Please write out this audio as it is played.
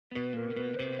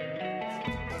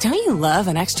Don't you love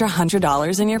an extra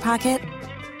 $100 in your pocket?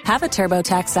 Have a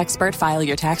TurboTax expert file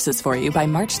your taxes for you by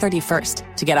March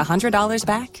 31st to get $100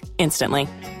 back instantly.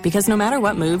 Because no matter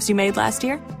what moves you made last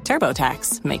year,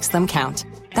 TurboTax makes them count.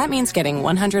 That means getting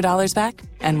 $100 back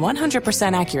and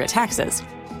 100% accurate taxes,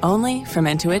 only from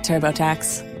Intuit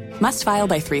TurboTax. Must file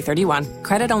by 3/31.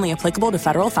 Credit only applicable to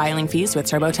federal filing fees with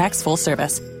TurboTax full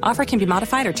service. Offer can be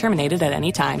modified or terminated at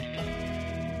any time.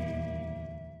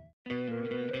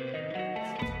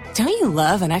 Don't you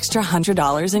love an extra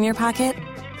 $100 in your pocket?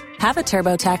 Have a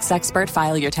TurboTax expert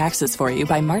file your taxes for you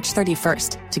by March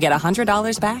 31st to get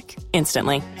 $100 back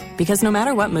instantly. Because no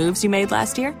matter what moves you made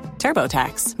last year,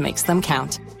 TurboTax makes them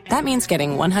count. That means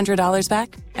getting $100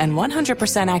 back and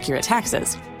 100% accurate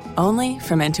taxes, only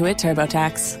from Intuit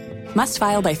TurboTax. Must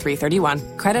file by 3/31.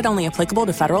 Credit only applicable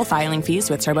to federal filing fees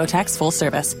with TurboTax full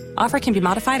service. Offer can be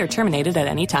modified or terminated at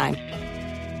any time.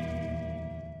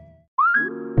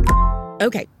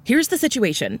 Okay, here's the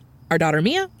situation. Our daughter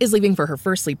Mia is leaving for her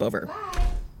first sleepover.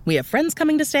 We have friends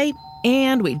coming to stay,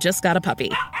 and we just got a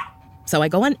puppy. So I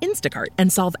go on Instacart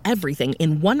and solve everything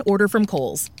in one order from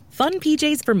Kohl's. Fun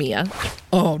PJs for Mia.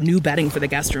 Oh, new bedding for the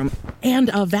guest room.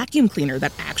 And a vacuum cleaner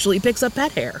that actually picks up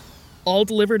pet hair. All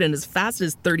delivered in as fast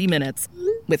as 30 minutes.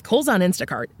 With Kohl's on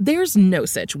Instacart, there's no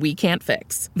such we can't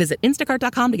fix. Visit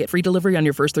instacart.com to get free delivery on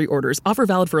your first 3 orders. Offer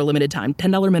valid for a limited time.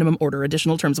 $10 minimum order.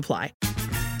 Additional terms apply.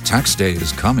 Tax day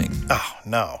is coming. Oh,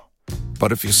 no.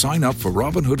 But if you sign up for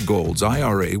Robinhood Gold's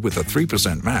IRA with a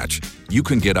 3% match, you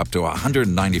can get up to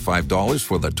 $195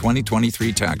 for the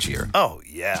 2023 tax year. Oh,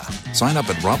 yeah. Sign up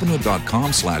at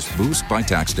Robinhood.com/boost by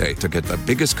tax day to get the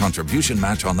biggest contribution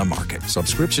match on the market.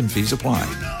 Subscription fees apply.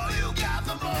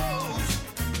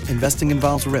 Investing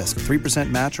involves risk.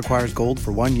 3% match requires gold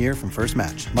for 1 year from first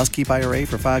match. Must keep IRA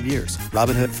for 5 years.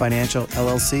 Robinhood Financial,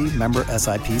 LLC, member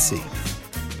SIPC.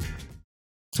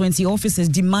 20 officers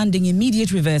demanding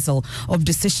immediate reversal of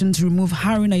decision to remove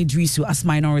Haruna Iddrisu as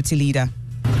minority leader.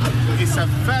 It's a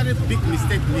very big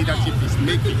mistake leadership is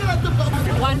making. We have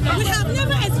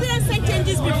never experienced such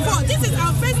changes before. This is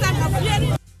our first time of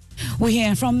hearing. We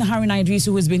hear from the Haruna Iddrisu,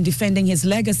 who has been defending his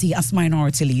legacy as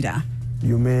minority leader.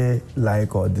 You may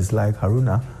like or dislike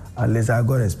Haruna. At least I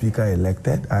got a speaker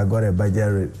elected. I got a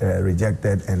budget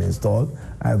rejected and installed.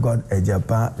 I got a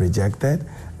Japan rejected.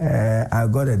 I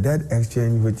got a debt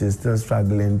exchange which is still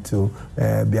struggling to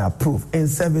be approved in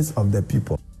service of the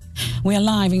people. We are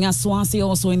live in Aswasi,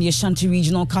 also in the Ashanti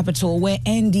regional capital, where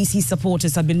NDC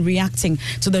supporters have been reacting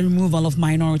to the removal of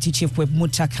Minority Chief Whip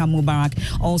Muttaka Mubarak.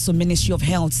 Also, Ministry of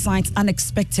Health cites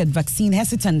unexpected vaccine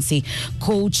hesitancy,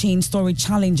 cold chain storage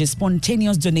challenges,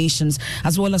 spontaneous donations,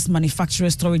 as well as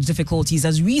manufacturer storage difficulties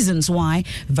as reasons why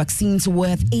vaccines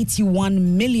worth $81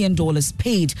 million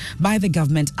paid by the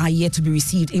government are yet to be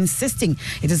received, insisting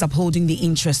it is upholding the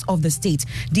interests of the state.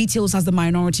 Details as the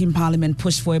minority in parliament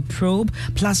push for a probe,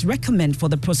 plus recommend for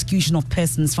the prosecution of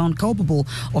persons found culpable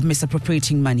of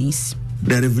misappropriating monies.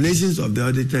 The revelations of the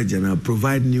Auditor General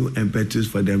provide new impetus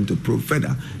for them to probe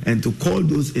further and to call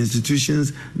those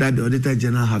institutions that the Auditor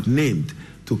General have named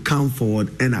to come forward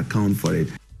and account for it.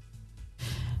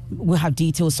 We'll have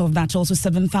details of that. Also,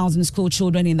 7,000 school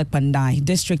children in the Pandai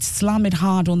district slammed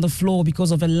hard on the floor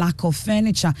because of a lack of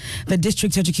furniture. The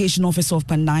district education officer of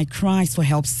Pandai cries for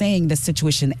help, saying the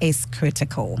situation is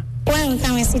critical. When you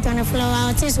come and sit on the floor,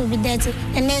 our things will be dirty.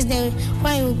 The next day,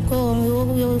 when you go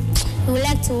home, you would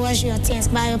like to wash your things,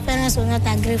 but your parents will not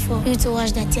agree for you to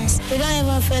wash the things. You don't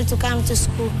even fail to come to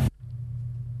school.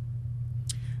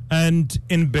 And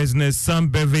in business, some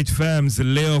beverage firms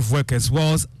lay off workers,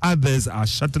 whilst others are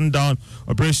shutting down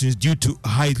operations due to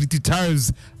high utility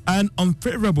tariffs and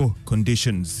unfavorable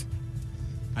conditions.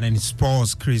 And in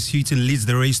sports, Chris Hughton leads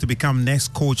the race to become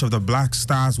next coach of the Black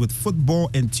Stars, with football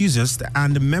enthusiast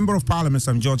and Member of Parliament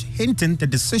St. George hinting the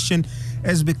decision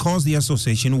is because the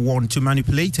association want to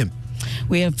manipulate him.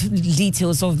 We have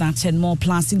details of that and more,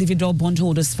 plus individual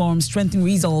bondholders forum strengthening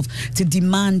resolve to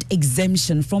demand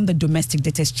exemption from the domestic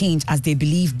debt exchange as they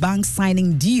believe bank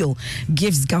signing deal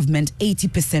gives government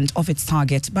 80% of its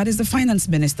target. But is the finance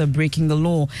minister breaking the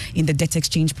law in the debt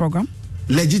exchange program?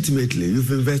 Legitimately, you've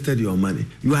invested your money.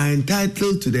 You are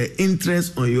entitled to the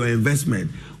interest on your investment.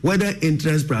 Whether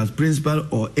interest plus principal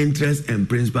or interest and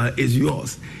principal is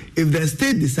yours. If the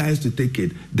state decides to take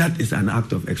it, that is an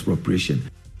act of expropriation.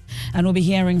 And we'll be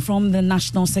hearing from the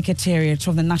National Secretariat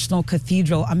of the National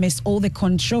Cathedral amidst all the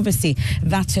controversy.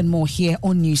 That and more here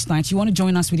on Newsnight. You want to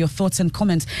join us with your thoughts and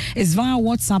comments? It's via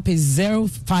WhatsApp is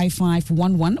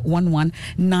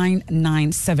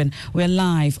 05511119997. We're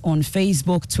live on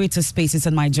Facebook, Twitter Spaces,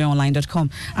 and myjoyonline.com.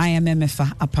 I am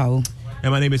Emefa Apao.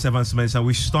 And my name is Evan Smith, and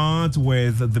we start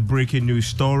with the breaking news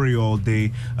story all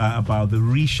day about the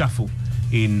reshuffle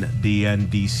in the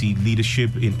NDC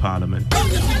leadership in Parliament.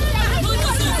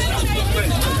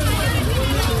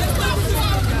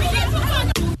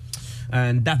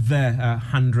 And that there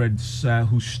hundreds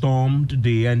who stormed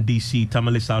the NDC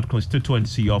Tamale South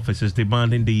constituency offices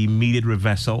demanding the immediate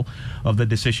reversal of the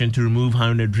decision to remove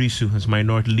Haruna Iddrisu as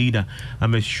minority leader.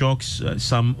 Amid shocks,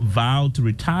 some vowed to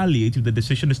retaliate if the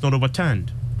decision is not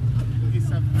overturned. It's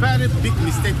a very big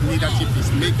mistake leadership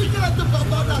is making,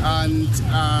 and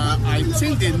I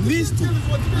think they need to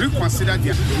reconsider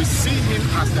that. We see him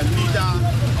as the leader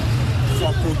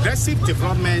for progressive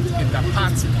development in the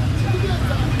party.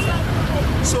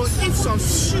 So if some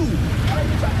few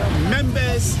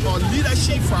members or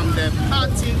leadership from the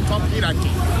party top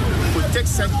hierarchy could take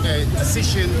such a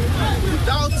decision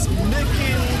without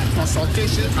making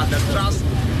consultation at the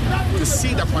grassroots to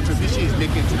see the contribution is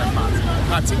making to the party,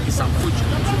 I think it's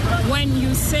unfortunate. When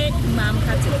you say Mama,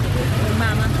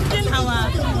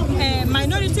 our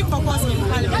minority caucus in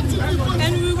Parliament,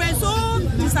 and we were so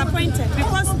disappointed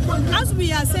because, as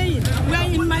we are saying, we are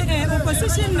in my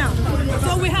opposition now,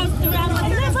 so we have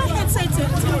never had such a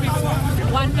thing before.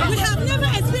 We have never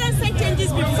experienced such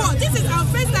changes before. This is our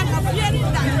first time of hearing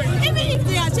that. Even if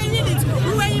they are changing it,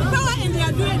 we were in power and they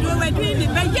are doing it,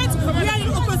 but yet we are in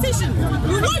opposition.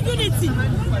 We want unity.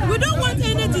 We don't want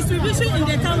any distribution in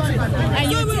the country.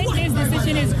 And so you think this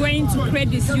decision is going to create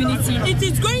this unity? It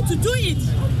is going to do it.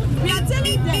 We are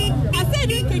telling them, I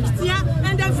said in Kekitia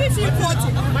and the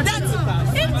 1540, that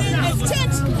if they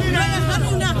exchange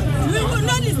Haruna, we will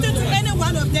not listen to any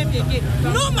one of them again.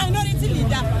 No minority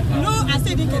leader, no I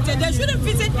said in Kekitia. They shouldn't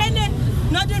visit any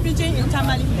northern region in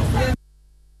Tamale.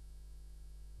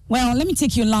 Well, let me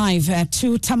take you live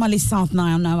to Tamale South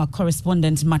now. Our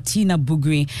correspondent Martina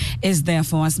Bugri is there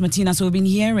for us. Martina, so we've been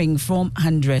hearing from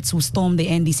hundreds who stormed the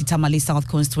NDC Tamale South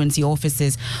constituency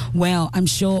offices. Well, I'm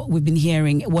sure we've been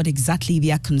hearing what exactly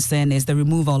their concern is, the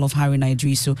removal of Haruna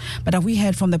Iddrisu. But have we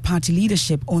heard from the party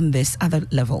leadership on this other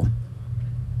level?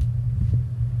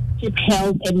 It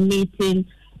held a meeting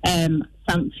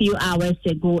some few hours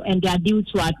ago, and they are due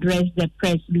to address the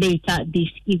press later this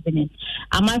evening.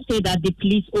 I must say that the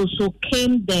police also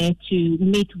came there to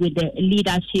meet with the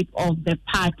leadership of the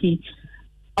party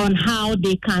on how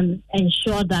they can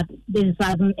ensure that this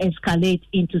doesn't escalate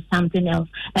into something else.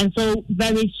 And so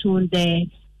very soon the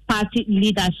party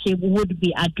leadership would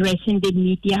be addressing the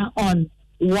media on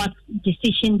what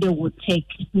decision they would take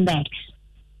next.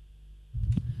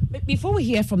 Before we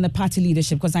hear from the party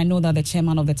leadership, because I know that the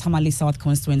chairman of the Tamale South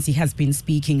constituency has been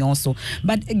speaking also,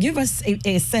 but give us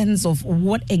a sense of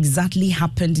what exactly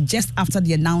happened just after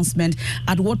the announcement.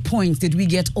 At what point did we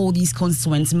get all these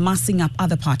constituents massing up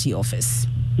other party office?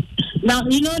 Now,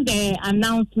 you know, the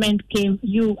announcement came,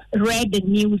 you read the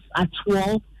news at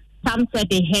 12. Some said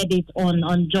they heard it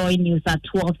on Joy News at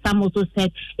 12. Some also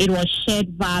said it was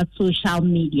shared via social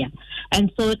media. And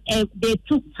so they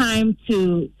took time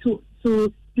to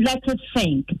let us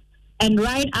think. And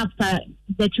right after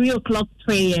the 3 o'clock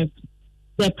prayers,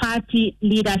 the party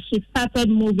leadership started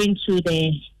moving to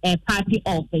the party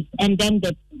office, and then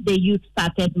the youth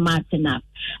started marching up.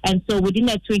 And so within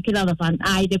a twinkling of an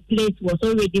eye, the place was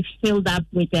already filled up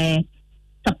with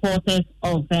supporters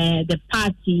of the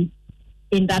party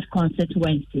in that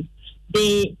constituency.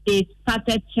 They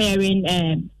started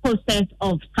sharing posters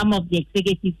of some of the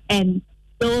executives, and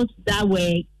those that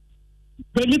were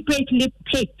deliberately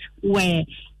picked were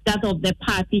that of the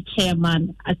party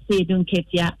chairman, Asedun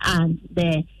Ketia, and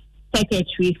the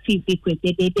secretary, Fifi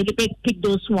Kwete. They deliberately picked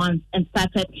those ones and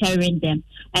started carrying them,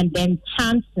 and then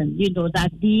chancing,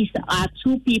 that these are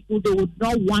two people they would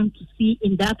not want to see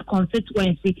in that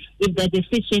constituency if the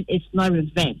decision is not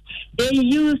reversed. They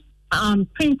used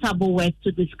printable words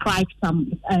to describe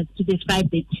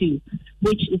the two,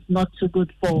 which is not too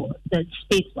good for the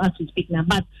space as we speak now.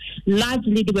 But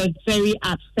largely they were very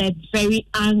upset, very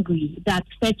angry that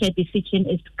such a decision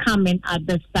is coming at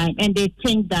this time. And they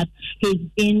think that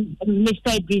Mr.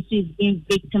 Iddrisu is being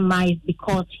victimized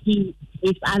because he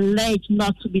is alleged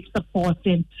not to be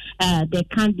supporting the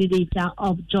candidate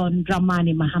of John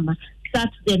Dramani Mahama.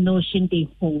 That's the notion they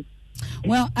hold.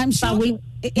 Well, I'm sure we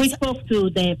spoke to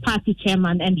the party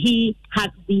chairman, and he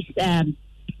had these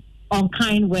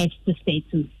unkind words to say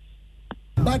too.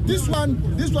 But this one,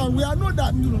 we are not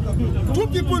that. Two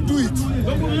people do it.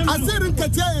 I said in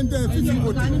Ketia and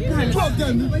Fifi,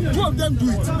 two of them do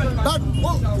it. But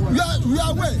we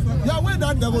are aware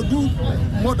that they will do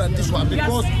more than this one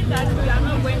because we are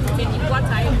not going to take it. What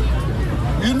are you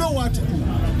doing? You know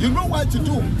what to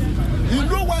do. You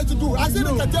know what to do. I said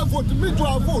in Ketia vote, me to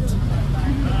our vote.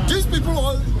 These people,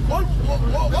 all of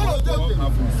them,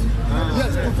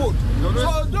 yes, to vote.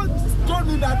 So don't tell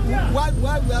me that why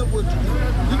we are voting.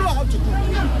 You don't have to do.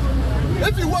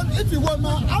 If you want,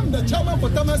 I'm the chairman for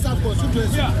Tamale South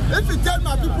constituency. Yeah. If you tell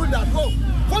my people that, vote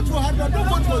for Haruna, don't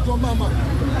vote for John Mahama.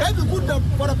 If you put them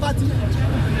for the party,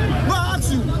 no, I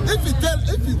ask you,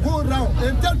 if you go around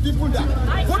and tell people that,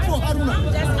 vote for Haruna.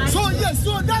 So yes,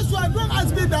 so that's why don't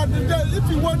ask me that if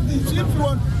you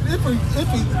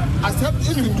accept,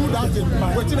 if you do that,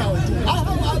 what I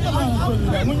will do.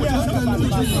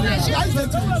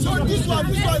 So this one,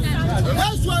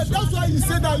 that's why you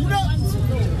say that,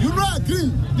 you don't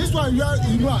agree. This one you don't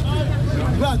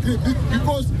agree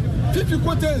because if you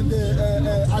go to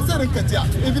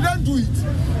if you don't do it,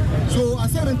 so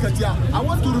I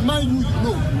want to remind you,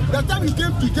 that time you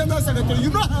came to General Secretary, you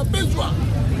don't have Peswa.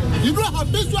 You don't have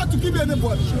Peswa to give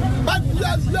anybody, but you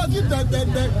have given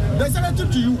the secretary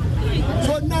to you.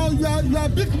 So now you are a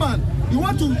big man. You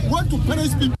want to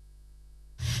punish people.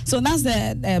 So that's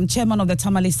the chairman of the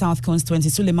Tamale South constituency,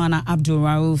 Sulemana Abdul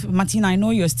Rauf. Martina, I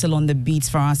know you're still on the beat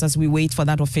for us as we wait for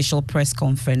that official press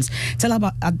conference. Tell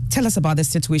us about the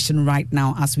situation right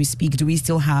now as we speak. Do we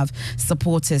still have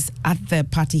supporters at the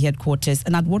party headquarters?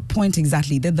 And at what point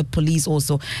exactly did the police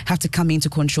also have to come in to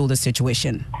control the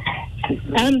situation?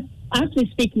 As we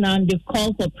speak now, they've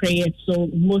called for prayers, so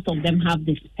most of them have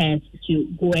the space to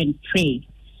go and pray.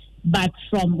 But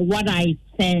from what I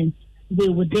sense, we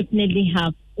will definitely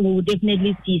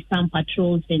see some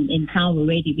patrols in town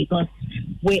already, because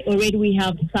we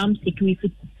have some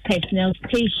security personnel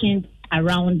stationed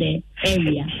around the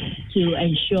area to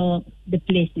ensure the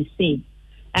place is safe.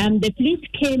 The police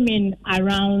came in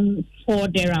around 4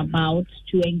 thereabouts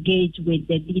to engage with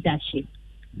the leadership,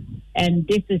 and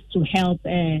this is to help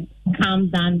calm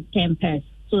down tempers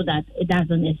so that it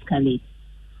doesn't escalate.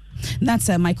 That's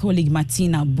my colleague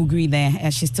Martina Bugri there.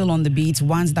 She's still on the beat.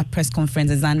 Once that press conference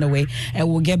is underway,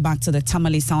 we'll get back to the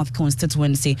Tamale South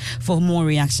constituency for more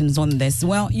reactions on this.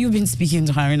 Well, you've been speaking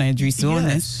to Haruna Idrisu on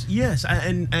this. Yes,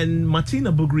 and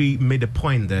Martina Bugri made a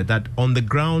point there that on the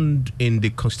ground in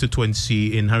the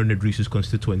constituency, in Haruna Idrisu's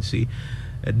constituency,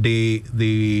 the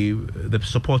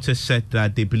supporters said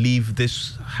that they believe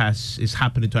this is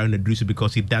happening to Haruna Idrisu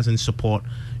because he doesn't support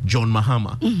John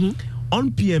Mahama. Mm-hmm. On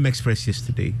PM Express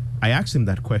yesterday, I asked him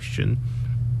that question.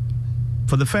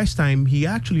 For the first time, he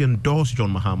actually endorsed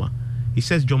John Mahama. He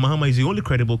says John Mahama is the only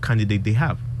credible candidate they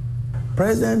have.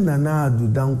 President Nana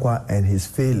Addo Dankwa and his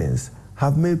failings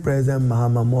have made President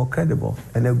Mahama more credible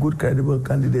and a good credible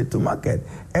candidate to market.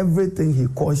 Everything he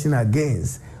cautioned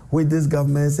against, which this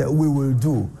government said we will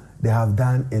do, they have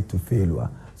done it to failure.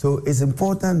 So it's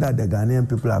important that the Ghanaian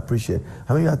people appreciate.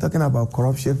 I mean, you are talking about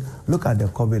corruption. Look at the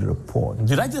COVID report.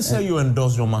 Did I just say you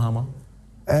endorse John Mahama?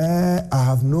 I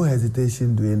have no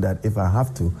hesitation doing that if I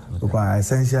have to, because I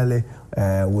essentially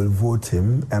will vote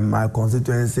him, and my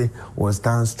constituency will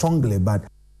stand strongly. But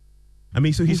I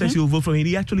mean, so he says he'll vote for him.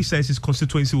 He actually says his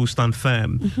constituency will stand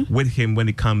firm with him when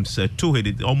it comes to it.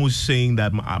 It's almost saying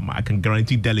that I can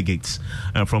guarantee delegates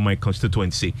from my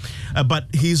constituency. But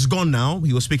he's gone now.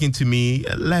 He was speaking to me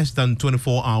less than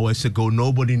 24 hours ago.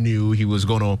 Nobody knew he was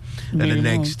going to. And the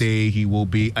next day, he will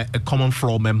be a common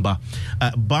floor member.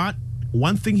 But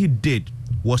one thing he did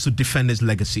was to defend his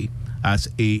legacy as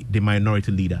the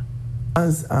minority leader.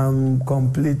 Once I'm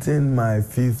completing my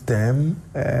 5th term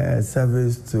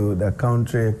service to the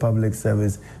country, public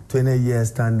service, 20 years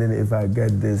standing if I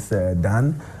get this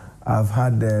done. I've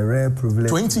had the rare privilege.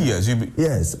 20 years?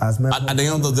 Yes. As at the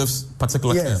end of this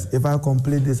particular term? Yes. If I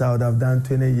complete this, I would have done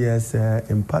 20 years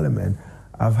in Parliament.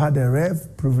 I've had the rare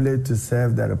privilege to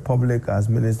serve the Republic as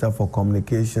Minister for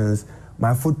Communications.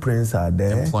 My footprints are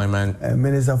there. Employment.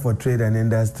 Minister for Trade and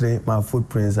Industry, my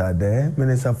footprints are there.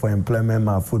 Minister for Employment,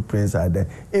 my footprints are there.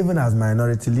 Even as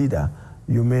minority leader,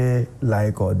 you may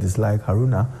like or dislike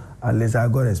Haruna. At least I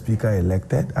got a speaker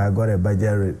elected. I got a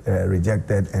budget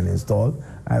rejected and installed.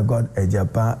 I got a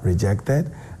Japan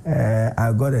rejected.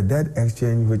 I got a debt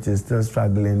exchange which is still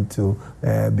struggling to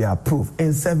be approved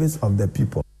in service of the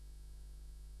people.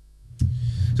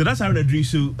 So that's Haruna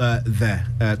Idrisu there,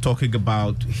 talking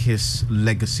about his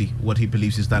legacy, what he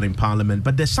believes is that in Parliament.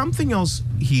 But there's something else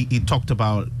he talked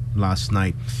about last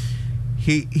night.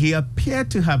 He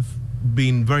appeared to have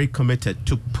been very committed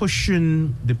to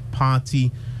pushing the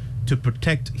party to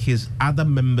protect his other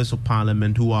members of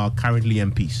Parliament who are currently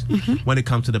MPs when it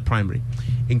comes to the primary.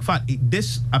 In fact,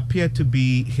 this appeared to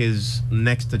be his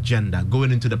next agenda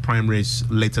going into the primaries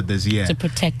later this year. To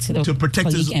protect his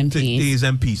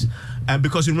MPs.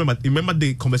 Because remember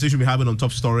the conversation we having on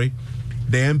Top Story?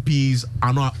 The MPs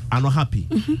are not happy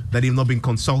that they've not been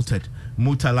consulted.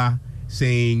 Mutala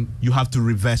saying you have to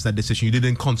reverse that decision. You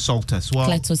didn't consult us. Well,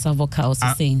 Cletus Avoka also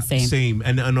saying same. Same.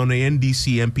 And on the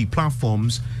NDC MP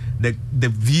platforms, the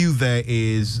view there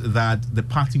is that the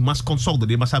party must consult, that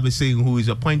they must have a say in who is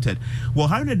appointed. Well,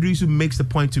 Haruna Iddrisu makes the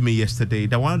point to me yesterday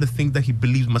that one of the things that he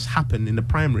believes must happen in the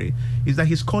primary is that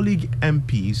his colleague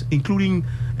MPs, including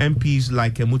MPs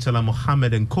like Murtala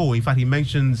Mohammed and co, in fact, he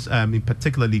mentions in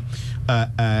particularly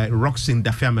Roxin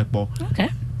Dafiamekbo,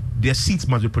 their seats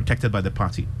must be protected by the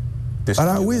party. But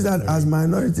I wish that as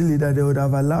minority leader, they would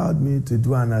have allowed me to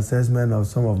do an assessment of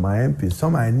some of my MPs.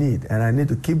 Some I need, and I need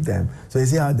to keep them. So you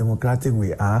see how democratic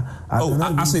we are.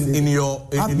 As in your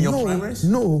primaries?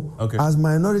 No. Okay. As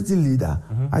minority leader,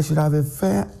 I should have a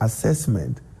fair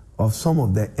assessment of some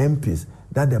of the MPs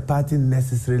that the party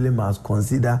necessarily must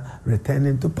consider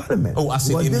returning to parliament. Oh, as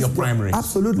in your primaries?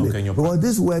 Absolutely. Okay, because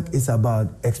this work is about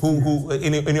experience. Who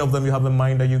any of them you have in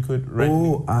mind that you could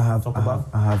I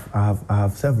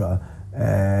have several.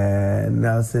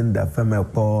 Nelson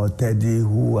Dafemekpo, Teddy,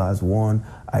 who has won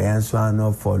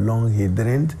Ayansuano for long, he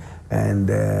didn't.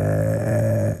 And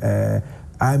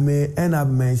I may end up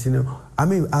mentioning,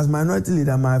 as minority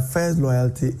leader, my first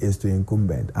loyalty is to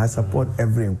incumbent. I support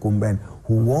every incumbent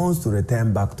who wants to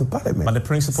return back to parliament. But the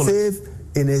principle save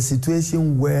in a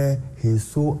situation where he's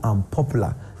so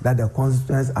unpopular that the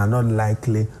constituents are not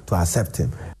likely to accept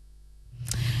him.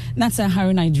 That's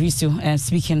Haruna Iddrisu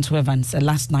speaking to Evans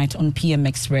last night on PM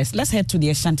Express. Let's head to the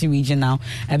Ashanti region now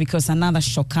because another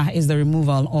shocker is the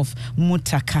removal of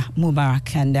Muttaka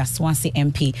Mubarak and Swansea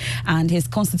MP, and his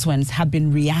constituents have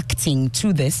been reacting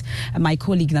to this. My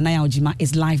colleague Nanaya Ojima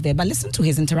is live there, but listen to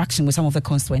his interaction with some of the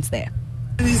constituents there.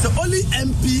 He's the only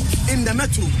MP in the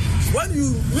metro. When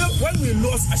we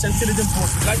lost Ashanti region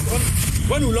post, like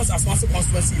when we lost Aswansi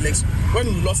constituency election, when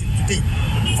we lost it today,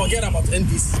 forget about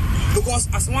NDC. Because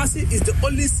Aswansi is the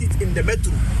only seat in the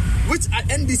metro which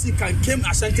NDC can claim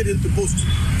Ashanti region to boast.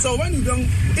 So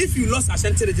if you lost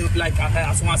Ashanti region like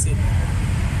Aswansi,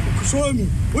 show me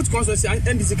which constituency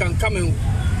NDC can come and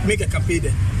make a campaign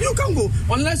there. You can't go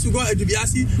unless you go to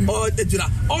Dubiasi or Ejura.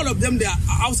 All of them, they are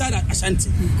outside Ashanti.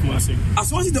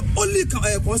 Aswansi is the only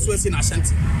constituency in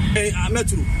Ashanti,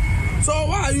 Metro. So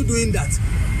why are you doing that?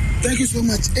 Thank you so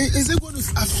much. Is it going to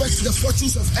affect the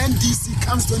fortunes of NDC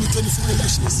comes 2024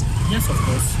 elections? Yes, of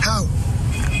course. How?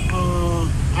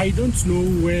 I don't know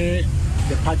where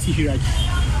the party hierarchy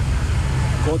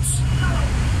got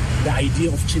the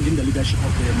idea of changing the leadership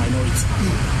of the minority.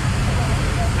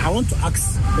 I want to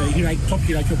ask the top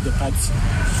hierarchy of the party,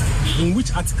 in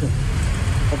which article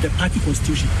of the party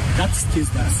constitution that states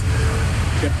that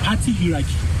the party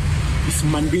hierarchy is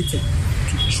mandated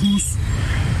to choose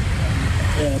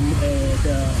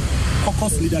the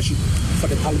caucus leadership for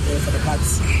the party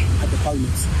at the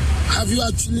parliament. Have you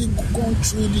actually gone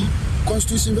through the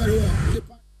constitution very well?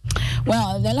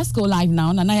 Well, let's go live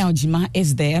now. Nanaya Ojima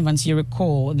is there. Once you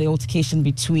recall the altercation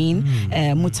between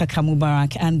Muttaka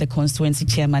Mubarak and the constituency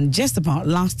chairman just about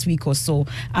last week or so,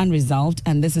 unresolved,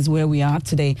 and this is where we are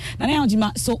today. Nanaya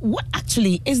Ojima, so what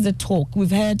actually is the talk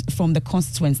we've heard from the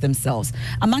constituents themselves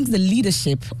amongst the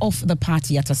leadership of the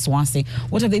party at Swansea?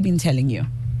 What have they been telling you?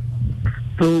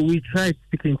 So we tried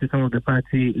speaking to some of the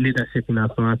party leadership in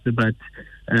Swansea, but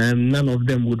none of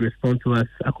them would respond to us.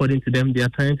 According to them, they are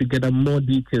trying to gather more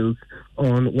details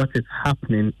on what is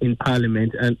happening in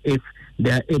Parliament, and if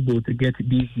they are able to get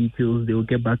these details, they will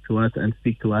get back to us and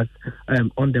speak to us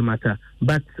on the matter.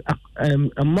 But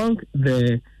among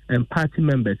the party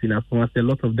members in Swansea, a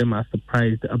lot of them are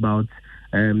surprised about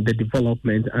the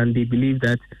development, and they believe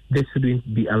that this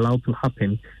shouldn't be allowed to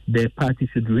happen. The party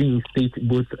should reinstate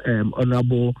both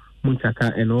Honorable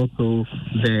Muttaka and also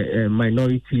the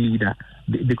minority leader,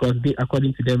 because they,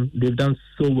 according to them, they've done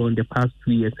so well in the past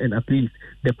 2 years, and at least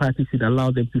the party should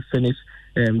allow them to finish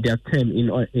their term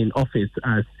in office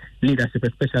as leadership,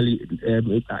 especially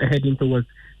heading towards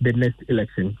the next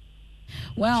election.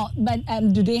 Well, but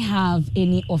do they have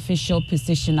any official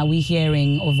position? Are we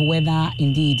hearing of whether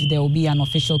indeed there will be an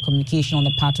official communication on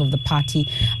the part of the party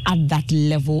at that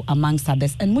level amongst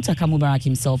others? And Muttaka Mubarak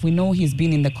himself, we know he's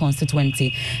been in the constituency.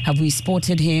 Have we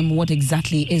spotted him? What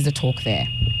exactly is the talk there?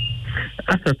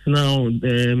 As of now,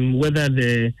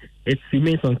 it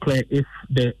remains unclear if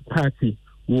the party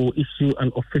will issue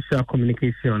an official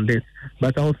communication on this.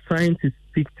 But I was trying to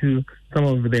speak to some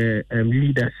of the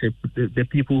leadership, the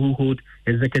people who hold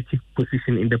executive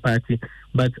position in the party.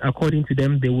 But according to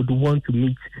them, they would want to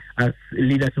meet as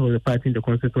leadership of the party in the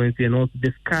constituency and also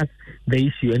discuss the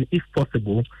issue and, if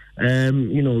possible,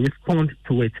 respond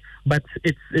to it. But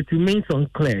it remains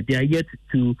unclear. They are yet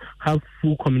to have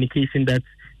full communication that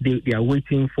they are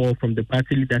waiting for from the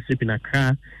party leadership in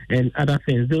Accra and other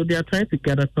things. So they are trying to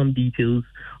gather some details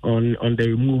on the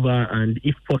removal, and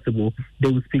if possible, they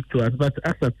will speak to us. But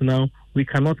as of now, we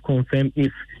cannot confirm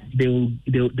if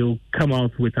they'll come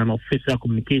out with an official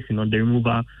communication on the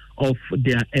removal of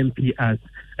their MP as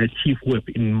a chief whip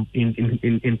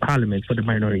in Parliament for the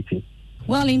minority.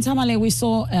 Well, in Tamale, we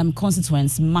saw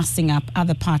constituents massing up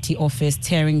other party office,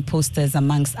 tearing posters,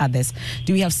 amongst others.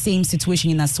 Do we have same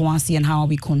situation in Aswasi, and how are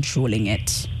we controlling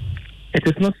it? It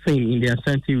is not same in the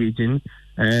Ashanti region.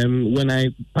 When I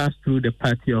passed through the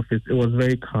party office, it was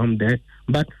very calm there.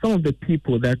 But some of the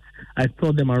people that I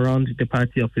saw them around the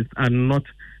party office are not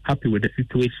happy with the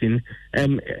situation.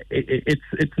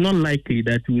 It's not likely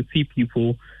that we will see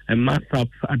people mass up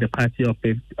at the party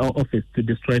office to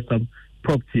destroy some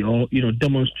property or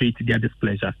demonstrate their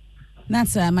displeasure.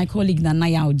 That's my colleague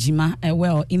Nanaya Ojima.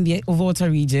 Well, in the Volta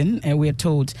region, we're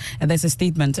told there's a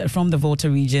statement from the Volta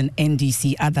region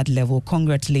NDC at that level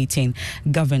congratulating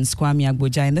Governor Kwame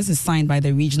Agboja, and this is signed by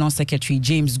the regional secretary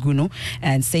James Guno,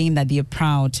 and saying that they are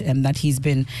proud that he's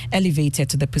been elevated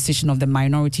to the position of the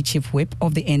minority chief whip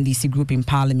of the NDC group in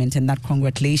Parliament, and that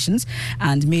congratulations,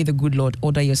 and may the good Lord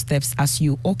order your steps as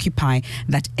you occupy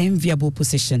that enviable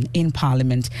position in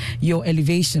Parliament. Your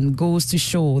elevation goes to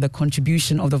show the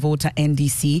contribution of the Volta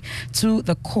NDC to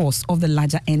the cause of the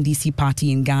larger NDC party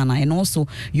in Ghana, and also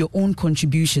your own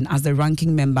contribution as the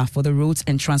ranking member for the Roads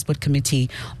and Transport Committee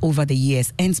over the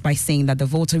years. Ends by saying that the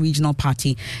Volta Regional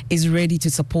Party is ready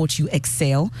to support you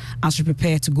excel as you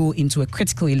prepare to go into a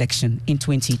critical election in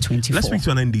 2024. Let's speak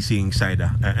to an NDC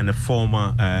insider and a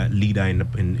former leader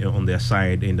on their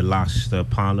side in the last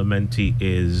parliament. He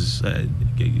is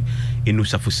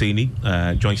Inusa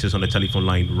Fuseni, joins us on the telephone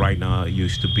line right now.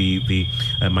 Used to be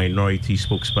the minority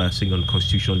spokesperson on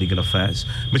constitutional legal affairs.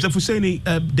 Mr. Fuseni,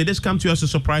 did this come to you as a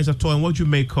surprise at all? And what do you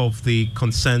make of the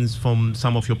concerns from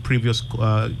some of your previous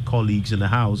colleagues in the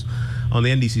House on the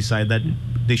NDC side that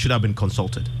they should have been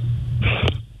consulted?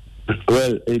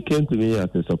 Well, it came to me as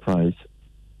a surprise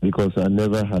because I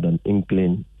never had an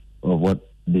inkling of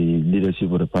what the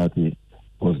leadership of the party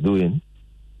was doing.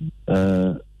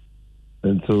 And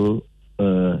so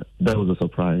that was a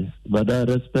surprise. But I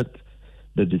respect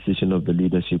the decision of the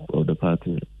leadership of the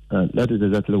party. That is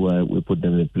exactly why we put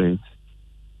them in place,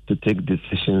 to take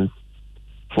decisions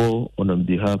on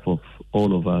behalf of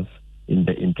all of us in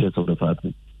the interest of the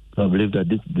party. So I believe that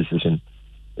this decision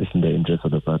is in the interest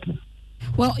of the party.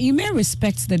 Well, you may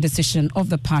respect the decision of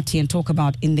the party and talk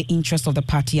about in the interest of the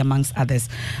party amongst others,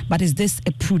 but is this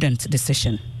a prudent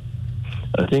decision?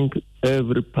 I think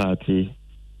every party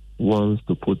wants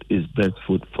to put its best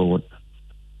foot forward.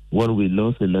 When we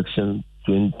lost election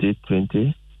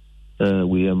 2020,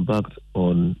 we embarked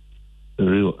on the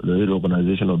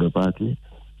reorganization of the party.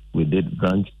 We did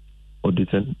branch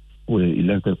auditing. We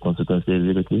elected constituency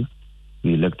executives.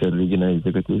 We elected regional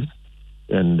executives,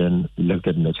 and then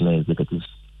elected national executives.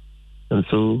 And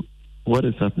so what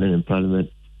is happening in Parliament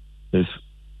is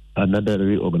another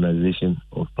reorganization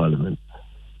of Parliament.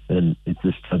 And it's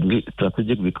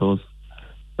strategic because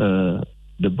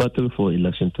the battle for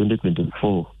election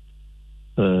 2024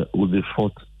 will be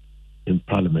fought in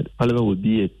Parliament. Parliament will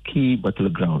be a key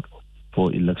battleground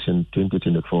for election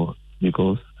 2024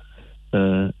 because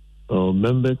our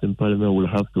members in Parliament will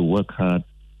have to work hard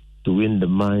to win the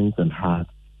minds and hearts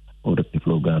of the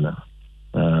people of Ghana.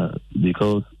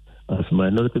 Because as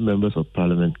minority members of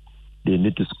Parliament, they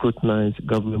need to scrutinize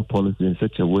government policy in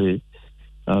such a way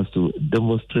as to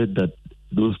demonstrate that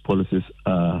those policies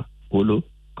are hollow,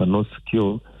 cannot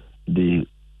secure the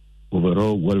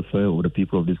overall welfare of the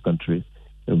people of this country,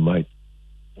 and might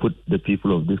put the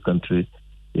people of this country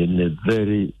in a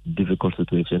very difficult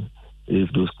situation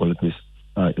if those policies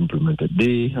are implemented.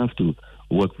 They have to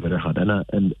work very hard,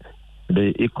 and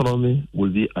the economy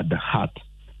will be at the heart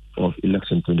of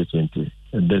election 2020.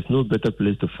 And there's no better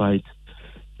place to fight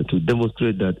to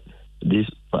demonstrate that this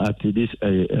party, this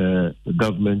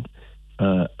government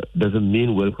doesn't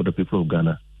mean well for the people of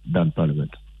Ghana than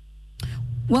Parliament.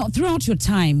 Well, throughout your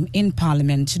time in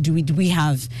Parliament, do we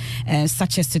have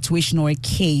such a situation or a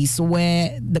case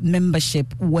where the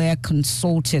membership were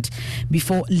consulted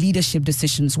before leadership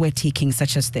decisions were taken,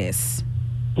 such as this?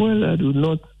 Well, I do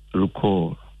not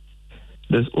recall.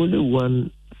 There's only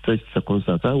one such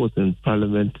circumstance. I was in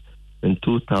Parliament in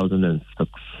 2006,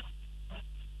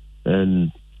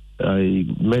 and I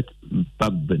met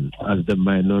Bagbin as the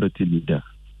minority leader.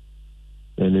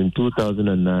 And in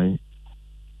 2009,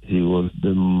 he was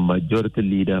the majority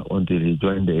leader until he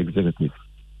joined the executive.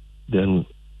 Then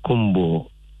Kumbo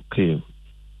came,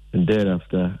 and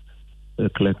thereafter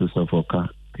Cletus Ofoka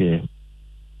came.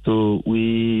 So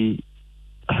we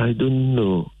I don't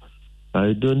know.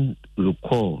 I don't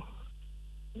recall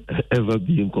ever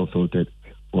being consulted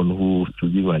on who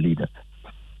should be my leader.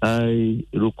 I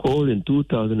recall in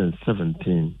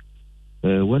 2017,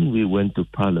 when we went to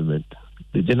Parliament,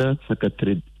 the General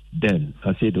Secretary then,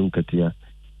 Asedun Katia,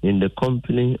 in the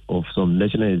company of some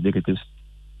national executives,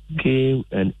 came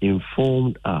and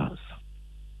informed us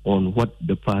on what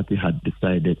the party had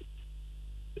decided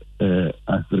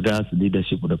as regards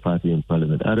leadership of the party in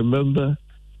Parliament. I remember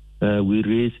we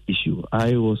raised issue.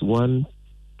 I was one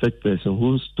such person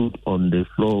who stood on the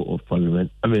floor of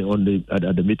Parliament, at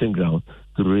the meeting ground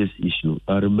to raise issue.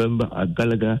 I remember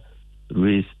Agalaga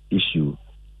raised issue.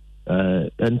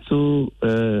 And so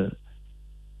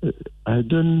I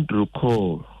don't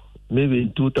recall, maybe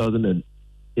in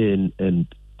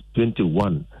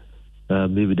 2021,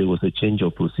 maybe there was a change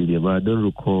of procedure, but I don't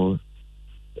recall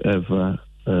ever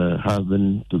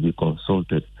having to be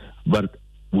consulted. But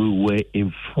we were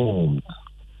informed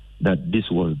that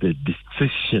this was the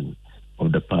decision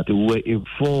of the party. We were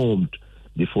informed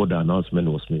before the announcement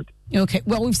was made. Okay,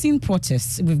 well, we've seen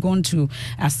protests. We've gone to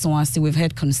Asawase. We've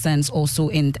heard concerns also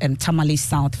in Tamale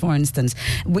South, for instance.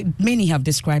 Many have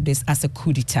described this as a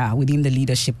coup d'etat within the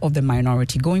leadership of the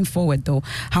minority. Going forward, though,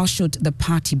 how should the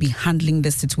party be handling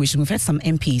this situation? We've had some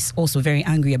MPs also very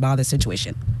angry about the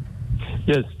situation.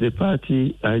 Yes, the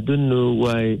party, I don't know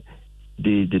why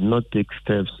they did not take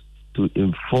steps to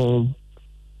inform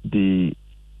the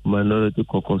minority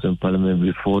caucus in Parliament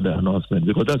before the announcement,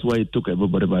 because that's why it took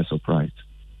everybody by surprise.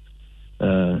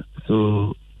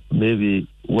 So maybe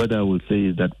what I would say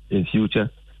is that in future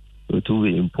it will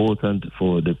be important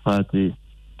for the party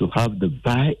to have the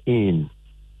buy-in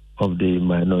of the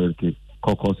minority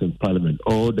caucus in Parliament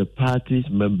or the party's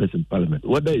members in Parliament,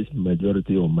 whether it's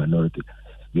majority or minority,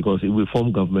 because if we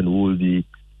form government, we will be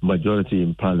majority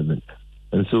in Parliament.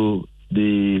 And so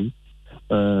the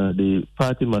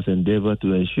party must endeavor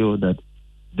to ensure that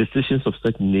decisions of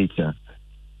such nature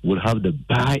will have the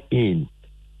buy-in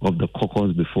of the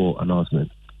caucus before announcement.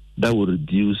 That will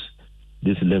reduce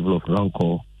this level of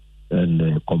rancor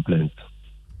and complaints.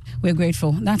 We're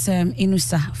grateful. That's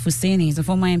Inusa Fuseni. He's a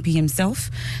former MP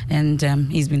himself, and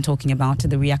he's been talking about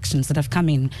the reactions that have come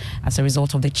in as a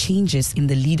result of the changes in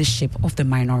the leadership of the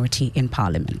minority in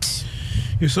Parliament.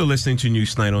 You're still listening to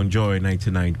Newsnight on Joy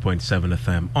 99.7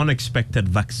 FM. Unexpected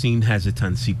vaccine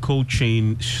hesitancy, cold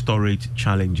chain storage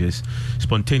challenges,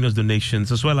 spontaneous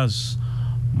donations, as well as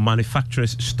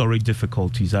manufacturers' storage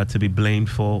difficulties are to be blamed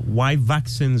for why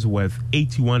vaccines worth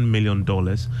 $81 million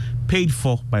paid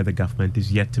for by the government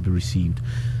is yet to be received.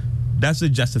 That's the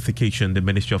justification the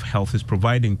Ministry of Health is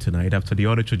providing tonight after the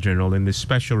Auditor General in this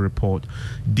special report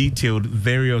detailed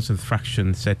various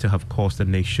infractions said to have caused the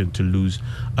nation to lose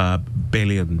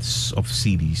billions of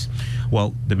cedis.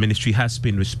 Well, the ministry has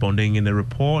been responding in the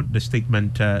report, the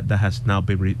statement that has now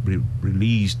been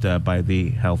released by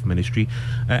the Health Ministry.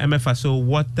 MFA, so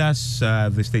what does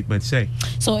the statement say?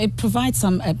 So it provides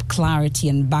some clarity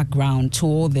and background to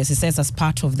all this. It says as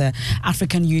part of the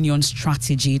African Union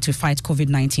strategy to fight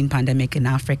COVID-19 pandemic in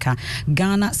Africa,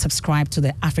 Ghana subscribed to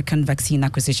the African Vaccine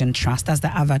Acquisition Trust, that's the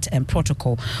AVAT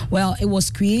protocol. Well, it was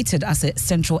created as a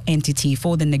central entity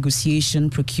for the negotiation,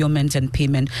 procurement and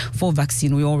payment for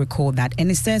vaccine. We all recall that.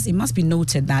 And it says it must be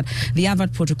noted that the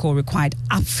AVAT protocol required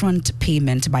upfront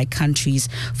payment by countries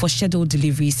for scheduled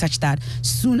delivery such that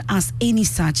soon as any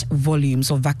such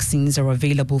volumes of vaccines are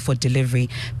available for delivery,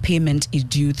 payment is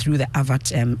due through the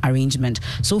AVAT arrangement.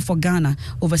 So for Ghana,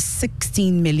 over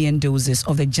 16 million doses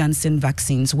of the Janssen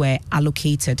vaccines were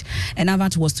allocated, and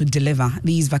AVAT was to deliver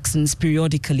these vaccines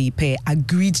periodically per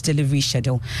agreed delivery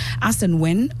schedule as and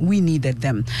when we needed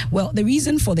them. Well, the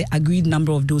reason for the agreed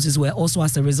number of doses were also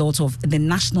as a result of the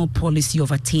national policy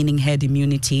of attaining herd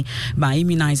immunity by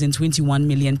immunizing 21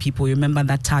 million people. You remember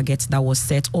that target that was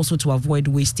set, also to avoid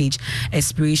wastage,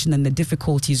 expiration, and the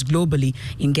difficulties globally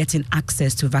in getting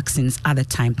access to vaccines at the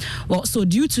time. Well, so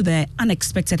due to the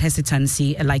unexpected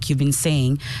hesitancy, like you've been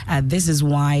saying, this is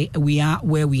why we are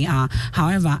where we are.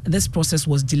 However, this process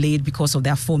was delayed because of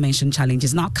the aforementioned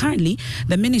challenges. Now, currently,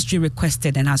 the ministry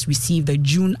requested and has received the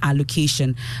June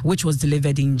allocation, which was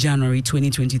delivered in January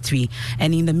 2023.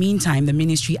 And in the meantime, the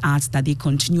ministry adds that they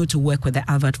continue to work with the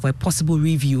AVAT for a possible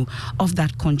review of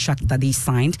that contract that they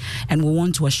signed, and will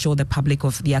want to assure the public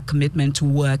of their commitment to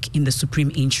work in the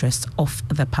supreme interest of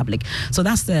the public. So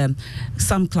that's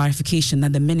some clarification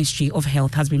that the Ministry of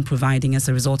Health has been providing as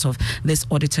a result of this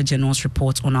Auditor General's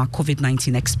report on our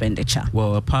COVID-19 expenditure.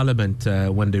 Well, Parliament,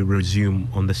 when they resume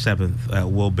on the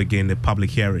 7th, will begin a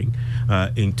public hearing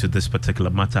into this particular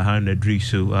matter. Haruna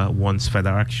Iddrisu wants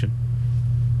further action.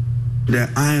 The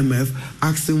IMF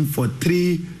asking for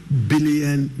 $3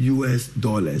 billion US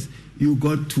dollars. You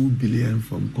got $2 billion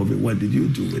from COVID. What did you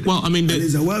do with it? Well, I mean,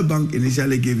 the World Bank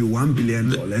initially gave you $1 billion.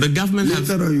 The government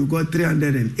later on, you got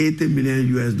 $380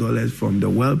 million US dollars from the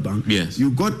World Bank. Yes.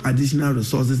 You got additional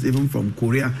resources even from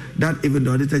Korea that even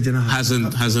the Auditor General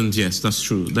hasn't. Yes, that's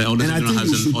true. The Auditor General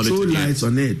hasn't audited. And I think we should throw lights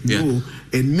on it. Yeah. No,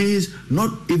 it means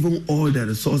not even all the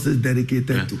resources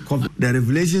dedicated to COVID. The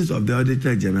revelations of the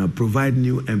Auditor General provide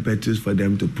new impetus for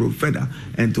them to probe further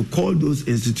and to call those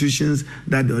institutions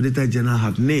that the Auditor General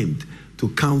have named to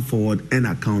come forward and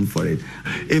account for it.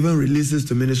 Even releases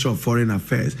to Ministry of Foreign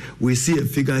Affairs, we see a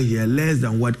figure here less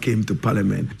than what came to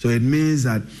Parliament. So it means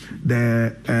that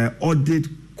the audit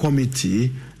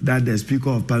committee that the Speaker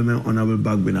of Parliament, Honorable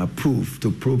Bagbin, approved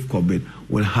to probe COVID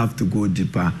will have to go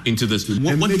deeper into this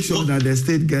and make sure that the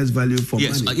state gets value for money.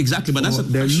 Yes, exactly. But that's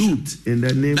the loot in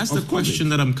the name. That's of the question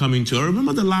that I'm coming to. I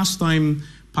remember the last time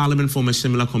Parliament formed a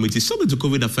similar committee, similar to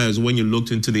COVID affairs, when you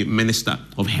looked into the Minister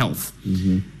of Health.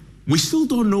 Mm-hmm. We still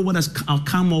don't know what has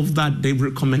come of that. The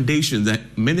recommendation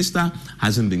that minister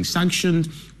hasn't been sanctioned.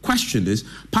 Question is,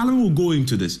 Parliament will go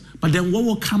into this, but then what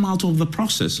will come out of the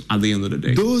process at the end of the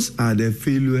day? Those are the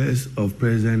failures of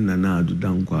President Nana Addo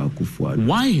Dankwa Akufo-Addo.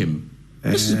 Why him?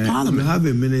 This is Parliament. We have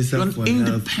a minister You're for an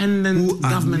independent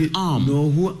government arm.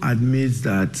 Who admits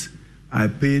that I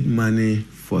paid money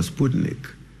for Sputnik.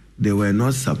 They were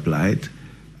not supplied.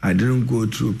 I didn't go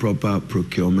through proper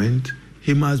procurement.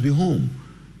 He must be home.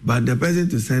 But the person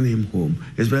to send him home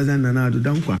is President Nana Addo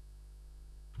Dankwa.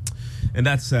 And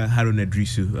that's Haruna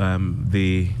Iddrisu,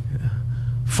 the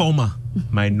former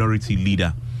minority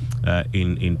leader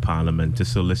in Parliament. To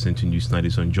still listen to News Night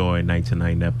is on Joy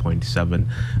 99.7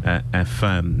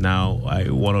 FM. Now, I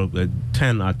want to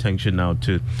turn our attention now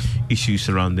to issues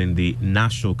surrounding the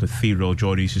National Cathedral.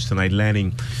 Joy issues tonight,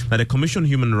 learning that the Commission on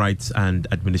Human Rights and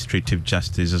Administrative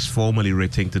Justice has formally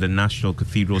written to the National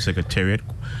Cathedral Secretariat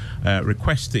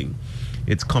requesting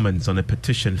its comments on a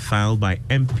petition filed by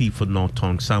MP for North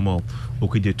Tongue Samuel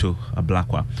Okudzeto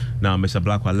Ablakwa. Now, Mr.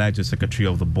 Ablakwa alleged the Secretary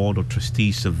of the Board of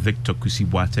Trustees of Victor Kusi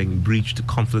Boateng breached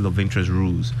conflict of interest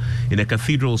rules in the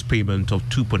cathedral's payment of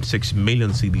 2.6 million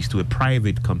cedis to a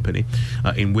private company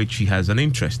in which he has an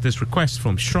interest. This request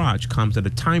from Shraj comes at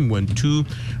a time when two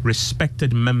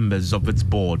respected members of its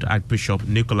board, Archbishop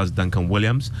Nicholas Duncan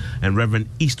Williams and Reverend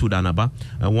Eastwood Anaba,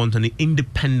 want an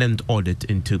independent audit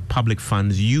into public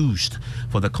funds used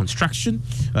for the construction.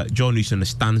 John Rees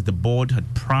understands the board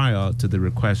had, prior to the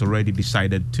request, already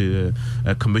decided to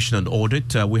commission an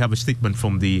audit. We have a statement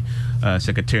from the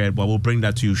Secretariat, but we'll bring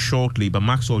that to you shortly. But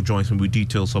Maxwell joins me with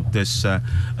details of this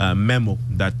memo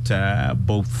that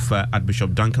both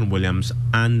Archbishop Duncan Williams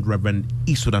and Reverend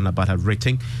Eastwood Anaba have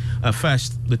written.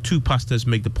 First, the two pastors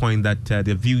make the point that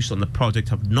their views on the project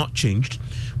have not changed.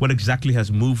 What exactly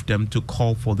has moved them to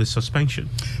call for this suspension?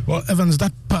 Well, Evans,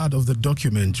 that part of the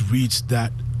document reads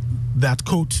that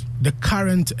quote, the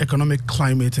current economic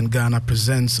climate in Ghana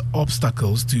presents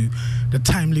obstacles to the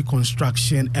timely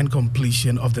construction and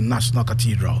completion of the National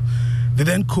Cathedral. They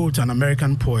then quote an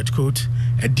American poet, quote,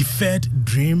 a deferred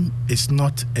dream is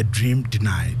not a dream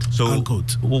denied. So,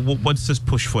 unquote. What's this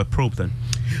push for a probe then?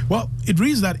 Well, it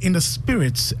reads that in the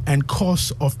spirit and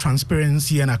cause of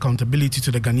transparency and accountability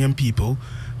to the Ghanaian people,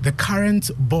 the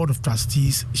current Board of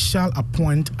Trustees shall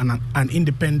appoint an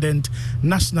independent,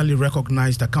 nationally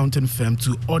recognized accounting firm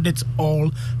to audit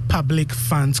all public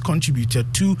funds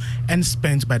contributed to and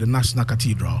spent by the National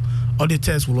Cathedral.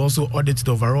 Auditors will also audit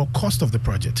the overall cost of the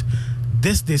project.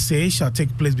 This, they say, shall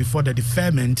take place before the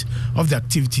deferment of the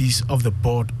activities of the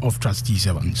Board of Trustees,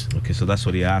 Evans. Okay, so that's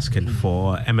what you're asking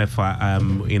for.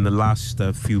 MFI, in the last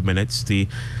few minutes, the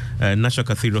National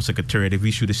Cathedral Secretariat have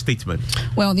issued a statement.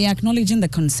 Well, they're acknowledging the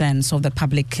concerns of the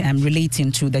public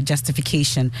relating to the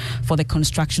justification for the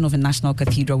construction of a national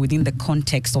cathedral within the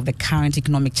context of the current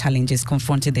economic challenges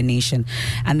confronting the nation.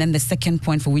 And then the second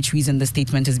point for which reason the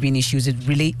statement has been issued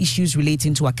is issues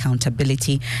relating to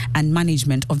accountability and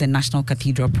management of the National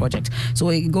Cathedral project. So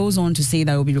it goes on to say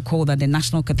that it will be recalled that the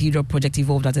National Cathedral project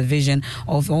evolved as a vision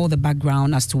of all the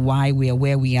background as to why we are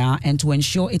where we are, and to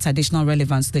ensure its additional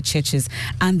relevance to the churches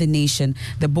and the nation,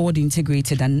 the board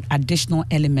integrated an additional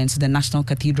elements to the National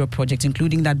Cathedral project,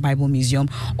 including that Bible Museum,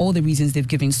 all the reasons they've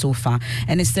given so far.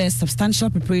 And it says substantial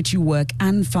preparatory work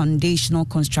and foundational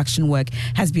construction work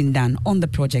has been done on the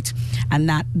project, and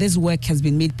that this work has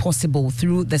been made possible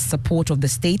through the support of the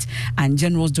state and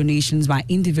generous donations by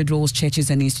individuals,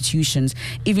 churches and institutions.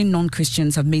 Even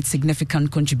non-Christians have made significant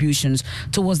contributions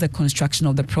towards the construction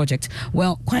of the project.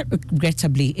 Well, quite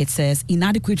regrettably, it says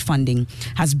inadequate funding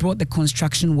has brought the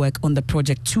construction work work on the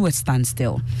project to a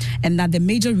standstill, and that the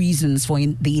major reasons for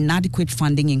the inadequate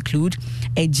funding include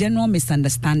a general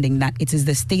misunderstanding that it is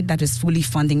the state that is fully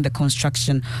funding the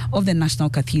construction of the National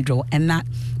Cathedral, and that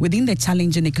within the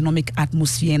challenging economic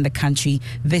atmosphere in the country,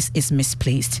 this is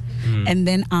misplaced. And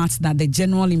then adds that the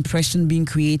general impression being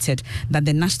created that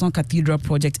the National Cathedral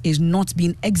project is not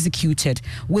being executed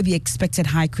with the expected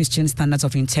high Christian standards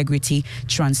of integrity,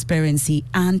 transparency,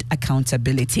 and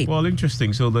accountability. Well,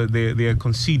 interesting. So they are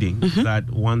conceding that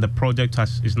the project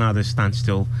is now at a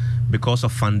standstill because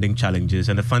of funding challenges,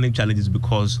 and the funding challenges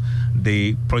because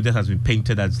the project has been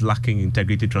painted as lacking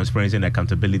integrity, transparency, and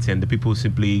accountability, and the people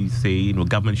simply say,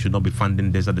 government should not be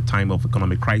funding this at the time of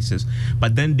economic crisis.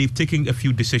 But then they've taken a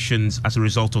few decisions as a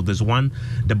result of this. One,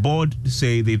 the board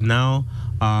say they've now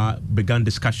begun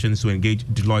discussions to engage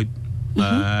Deloitte,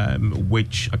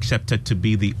 which accepted to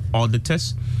be the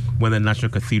auditors when the National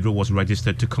Cathedral was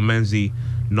registered, to commence the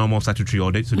normal statutory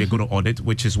audit. So they're going to audit,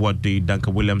 which is what the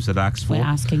Duncan Williams had asked for. We're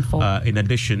asking for. In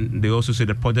addition, they also say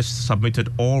the project submitted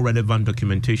all relevant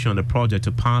documentation on the project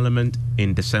to Parliament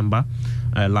in December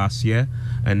last year,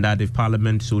 and that if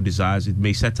Parliament so desires, it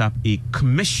may set up a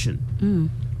commission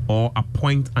or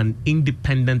appoint an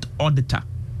independent auditor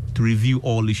to review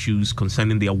all issues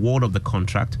concerning the award of the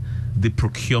contract, the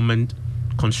procurement,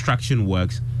 construction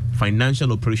works,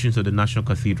 financial operations of the National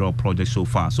Cathedral project so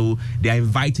far. So they are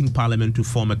inviting Parliament to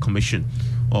form a commission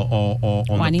or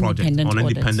on the project, on an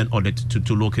independent audit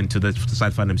to look into the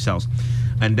site for themselves.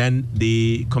 And then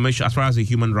the commission, as far as the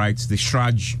human rights, the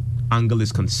SHRAJ angle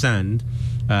is concerned,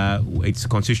 it's a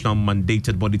constitutional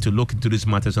mandated body to look into these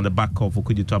matters on the back of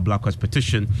Okudzeto Ablakwa's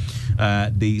petition.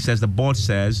 The board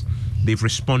says they've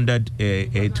responded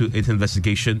to its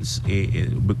investigations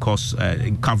because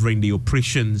in covering the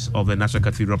operations of the National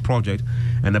Cathedral project,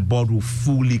 and the board will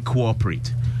fully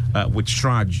cooperate with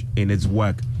SHRAJ in its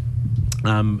work.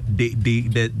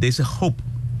 There's a hope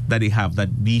that they have that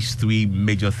these three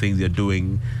major things they're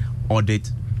doing, audit,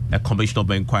 a commission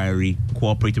of inquiry,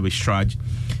 cooperating with SHRAJ,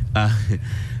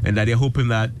 and that they're hoping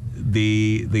that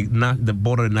the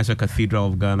board of the National Cathedral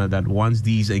of Ghana, that once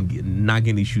these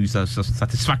nagging issues are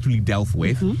satisfactorily dealt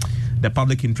with, the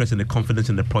public interest and the confidence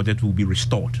in the project will be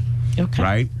restored,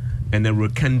 right? And then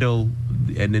rekindle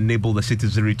and enable the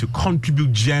citizenry to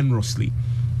contribute generously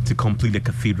to complete the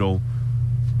cathedral,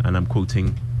 and I'm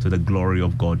quoting, to the glory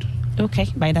of God. Okay,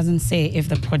 but it doesn't say if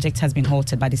the project has been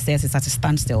halted, but it says it's at a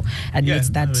standstill. Admits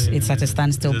it's at a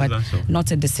standstill, but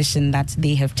not a decision that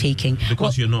they have taken.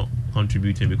 Because you're not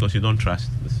contributing, because you don't trust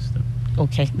the system.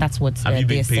 Okay, that's what have you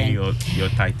been paying saying. your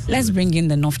tithes? Let's bring in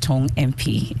the North Tongue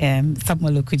MP,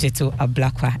 Samuel Okudzeto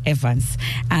Ablakwa Evans,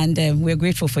 and we're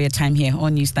grateful for your time here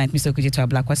on Newsnight, Mr. Okudzeto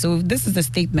Ablakwa. So this is the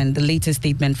statement, the latest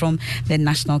statement from the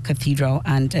National Cathedral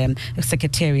and the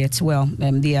Secretariat. Well,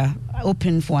 they are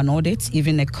open for an audit,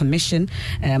 even a commission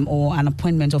or an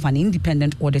appointment of an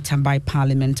independent auditor by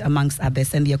Parliament, amongst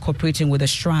others, and they are cooperating with the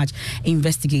SHRAJ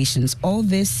investigations. All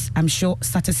this, I'm sure,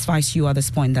 satisfies you at this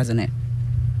point, doesn't it?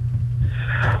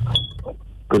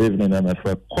 Good evening,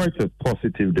 MFF. Quite a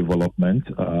positive development.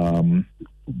 The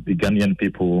Ghanaian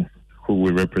people who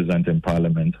we represent in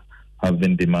Parliament have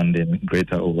been demanding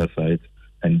greater oversight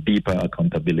and deeper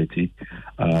accountability.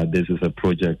 This is a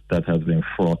project that has been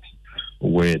fraught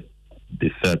with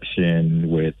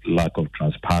deception, with lack of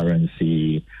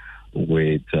transparency,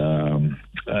 with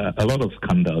a lot of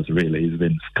scandals, really. It's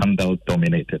been scandal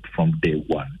dominated from day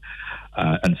one.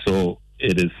 And so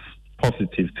it is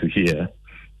positive to hear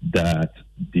that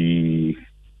the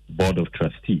Board of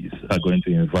Trustees are going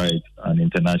to invite an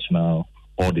international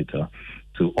auditor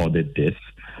to audit this.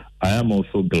 I am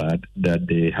also glad that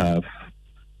they have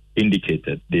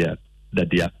indicated that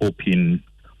they are open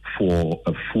for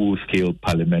a full-scale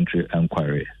parliamentary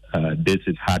inquiry. This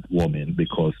is heartwarming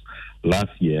because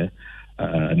last year,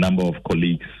 a number of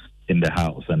colleagues in the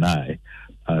House and I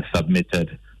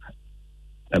submitted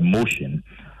a motion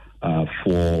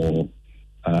for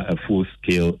a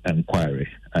full-scale inquiry,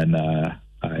 and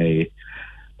I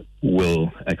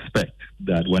will expect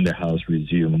that when the House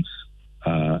resumes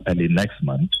early next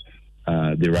month,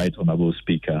 the Right Honourable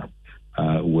Speaker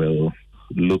will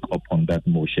look upon that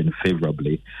motion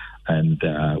favorably, and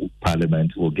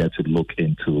Parliament will get to look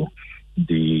into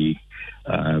the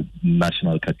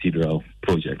National Cathedral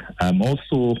project. I'm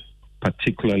also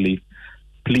particularly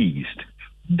pleased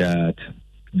that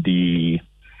the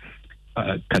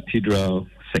Cathedral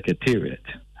Secretariat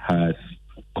has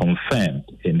confirmed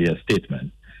in their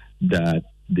statement that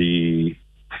the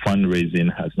fundraising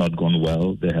has not gone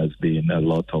well. There has been a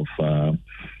lot of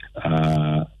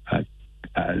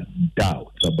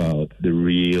doubt about the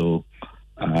real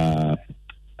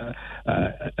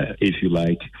if you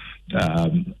like,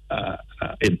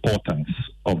 importance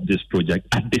of this project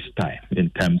at this time in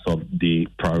terms of the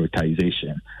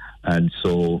prioritization. And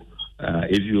so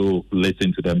if you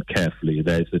listen to them carefully,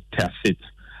 there is a tacit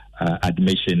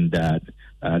admission that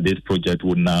this project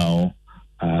will now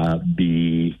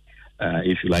be,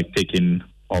 if you like, taken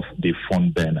off the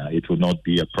front burner. It will not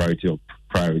be a priority of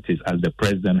priorities, as the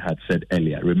president had said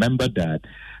earlier. Remember that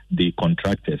the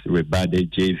contractors, Rebade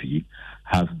JV,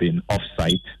 have been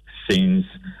off-site since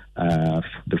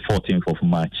the 14th of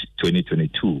March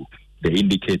 2022. They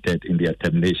indicated in their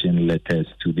termination letters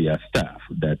to their staff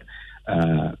that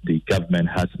the government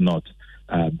has not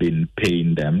been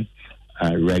paying them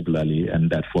regularly, and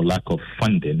that for lack of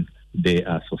funding, they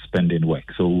are suspending work.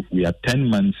 So we are 10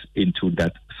 months into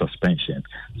that suspension.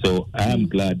 So I am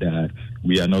glad that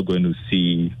we are not going to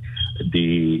see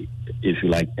the, if you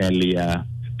like, earlier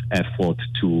effort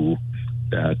to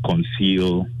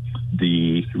conceal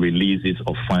the releases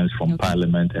of funds from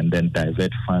Parliament and then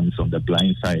divert funds on the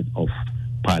blind side of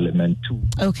Parliament to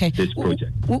this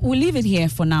project. We'll leave it here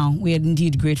for now. We are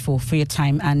indeed grateful for your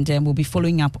time, and we'll be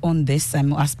following up on this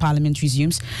as Parliament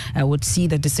resumes. We'll see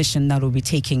the decision that we'll be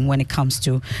taking when it comes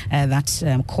to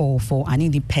that call for an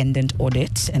independent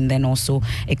audit and then also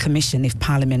a commission if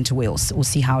Parliament wills. We'll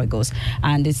see how it goes.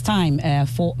 And it's time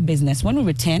for business. When we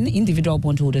return, Individual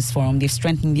Bondholders Forum, they've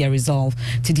strengthened their resolve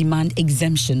to demand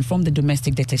exemption from the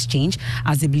domestic debt exchange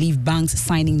as they believe banks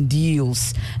signing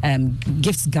deals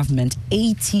gives government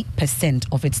 80%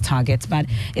 of its targets. But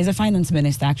is the finance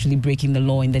minister actually breaking the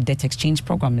law in the debt exchange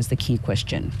program is the key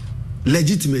question.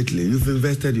 Legitimately, you've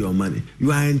invested your money.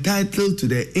 You are entitled to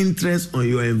the interest on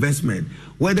your investment,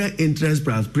 whether interest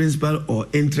plus principal or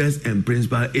interest and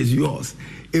principal is yours.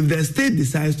 If the state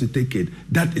decides to take it,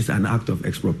 that is an act of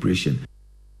expropriation.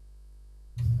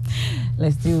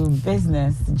 Let's do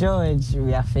business. George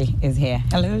Riafe is here.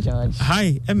 Hello, George.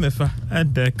 Hi, MFA.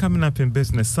 And coming up in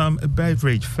business, some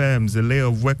beverage firms lay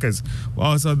off workers,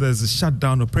 whilst others shut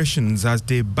down operations as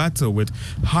they battle with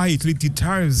high utility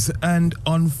tariffs and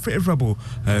unfavorable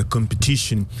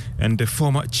competition. And the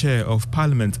former chair of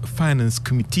Parliament Finance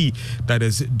Committee, that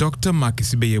is Dr.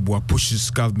 Marcus Ibeyebua, pushes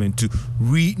government to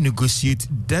renegotiate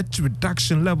debt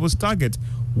reduction levels target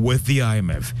with the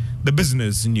IMF. The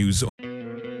business news.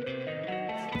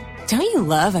 Don't you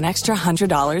love an extra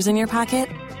 $100 in your pocket?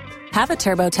 Have a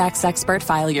TurboTax expert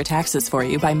file your taxes for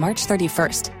you by March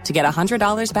 31st to get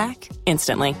 $100 back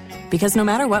instantly. Because no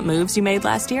matter what moves you made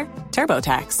last year,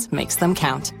 TurboTax makes them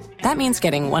count. That means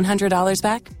getting $100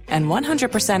 back and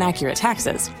 100% accurate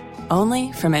taxes,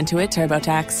 only from Intuit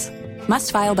TurboTax. Must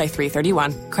file by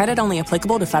 3/31. Credit only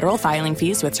applicable to federal filing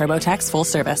fees with TurboTax full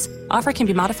service. Offer can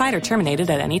be modified or terminated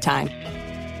at any time.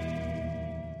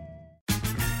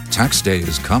 Tax day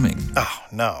is coming. Oh,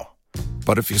 no.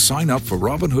 But if you sign up for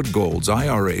Robinhood Gold's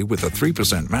IRA with a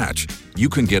 3% match, you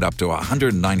can get up to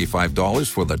 $195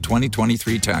 for the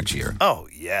 2023 tax year. Oh,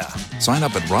 yeah. Sign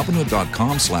up at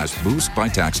Robinhood.com/boost by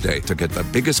tax day to get the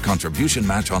biggest contribution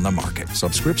match on the market.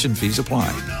 Subscription fees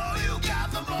apply.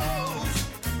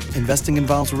 Investing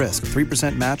involves risk.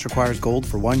 3% match requires gold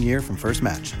for 1 year from first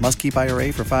match. Must keep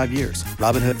IRA for 5 years.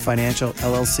 Robinhood Financial,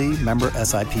 LLC, member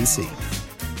SIPC.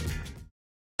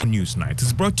 Newsnight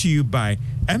is brought to you by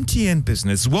MTN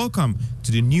Business. Welcome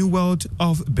to the new world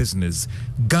of business.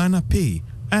 Ghana Pay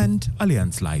and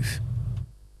Allianz Life.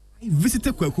 I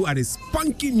visited Kweku at his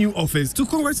spunky new office to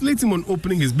congratulate him on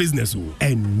opening his business.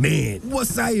 And man,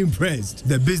 was I impressed.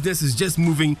 The business is just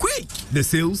moving quick. The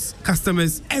sales,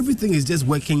 customers, everything is just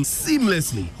working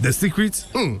seamlessly. The secret?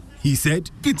 He said,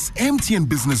 it's MTN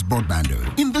Business Broadband.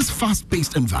 In this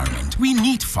fast-paced environment, we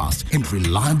need fast and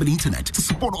reliable internet to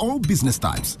support all business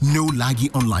types. No laggy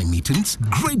online meetings,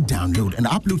 great download and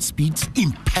upload speeds,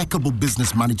 impeccable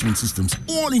business management systems,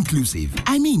 all inclusive.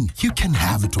 I mean, you can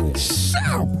have it all.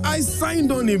 I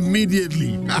signed on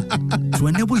immediately. To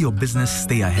enable your business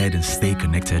stay ahead and stay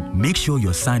connected, make sure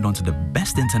you're signed on to the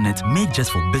best internet made just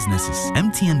for businesses.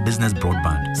 MTN Business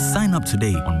Broadband. Sign up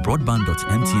today on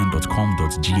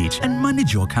broadband.mtn.com.gh and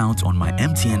manage your account on my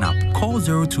MTN app. Call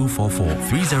 0244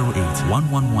 308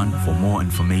 111 for more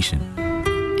information.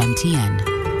 MTN.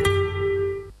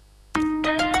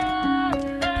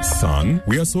 Son,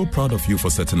 we are so proud of you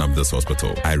for setting up this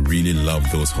hospital. I really love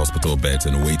those hospital beds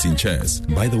and waiting chairs.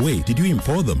 By the way, did you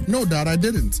import them? No, Dad, I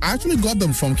didn't. I actually got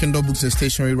them from Kindle Books and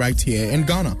Stationery right here in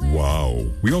Ghana. Wow.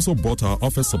 We also bought our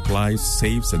office supplies,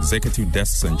 safes, executive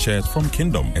desks and chairs from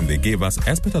Kingdom, and they gave us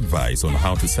expert advice on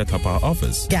how to set up our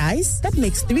office. Guys, that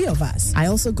makes 3 of us. I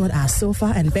also got our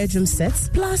sofa and bedroom sets,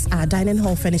 plus our dining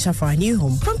hall furniture for our new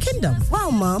home from Kingdom.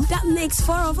 Wow, Mom, that makes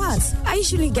 4 of us. I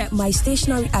usually get my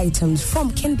stationery items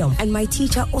from Kingdom. Kingdom. And my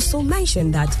teacher also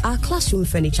mentioned that our classroom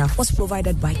furniture was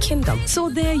provided by Kingdom. So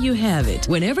there you have it.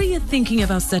 Whenever you're thinking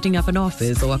about setting up an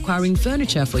office or acquiring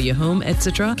furniture for your home,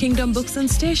 etc., Kingdom Books and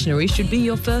Stationery should be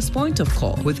your first point of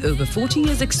call. With over 40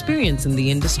 years experience in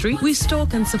the industry, we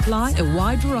stock and supply a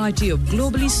wide variety of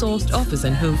globally sourced office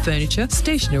and home furniture,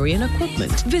 stationery and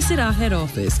equipment. Visit our head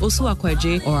office, Osu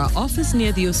Akwaje, or our office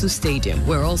near the Osu Stadium.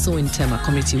 We're also in Tema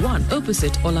Community 1,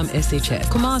 opposite Olam SHS,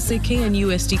 Kumasi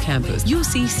KNUST campus,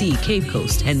 UCC Cape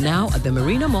Coast, and now at the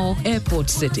Marina Mall, Airport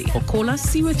City. Or call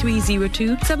us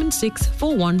 0302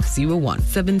 764101,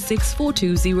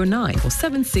 764209, or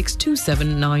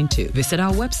 762792. Visit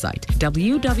our website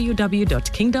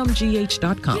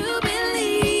www.kingdomgh.com.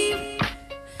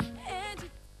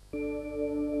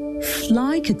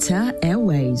 Fly Qatar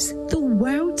Airways, the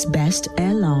world's best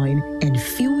airline, and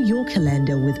fill your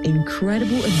calendar with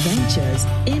incredible adventures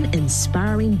in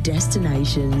inspiring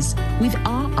destinations with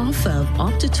our offer of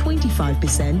up to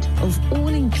 25% of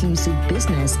all-inclusive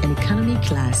business and economy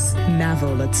class.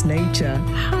 Marvel at nature,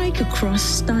 hike across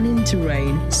stunning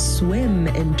terrain, swim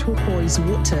in turquoise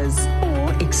waters,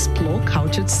 or explore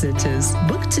cultured cities.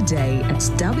 Book today at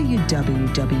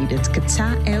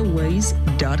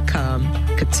www.qatarairways.com.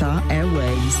 Qatar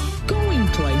Airways, going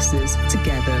places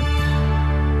together.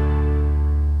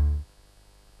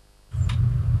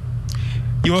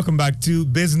 You're welcome back to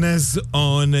Business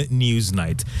on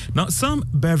Newsnight. Now, some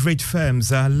beverage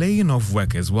firms are laying off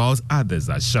workers whilst others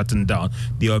are shutting down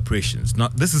their operations. Now,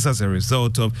 this is as a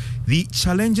result of the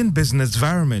challenging business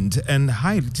environment and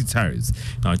high utility tariffs.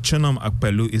 Now, Chonam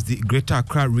Akpelu is the Greater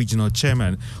Accra Regional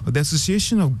Chairman of the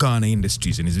Association of Ghana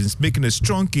Industries, and he's been making a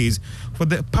strong case for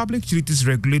the Public Utilities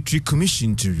Regulatory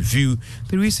Commission to review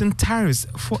the recent tariffs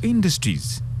for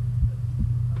industries.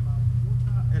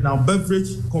 And our beverage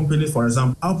companies, for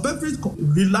example,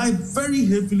 rely very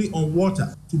heavily on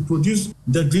water to produce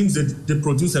the drinks that they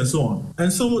produce and so on.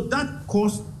 And so that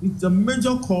cost is a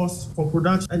major cost for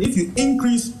production. And if you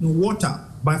increase the water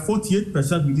by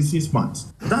 48% within 6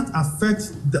 months, that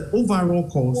affects the overall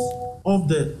cost of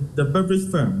the beverage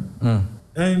firm.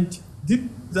 And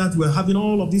that we're having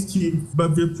all of these cheap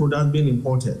beverage products being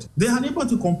imported. They are unable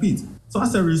to compete. So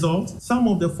as a result, some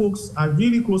of the folks are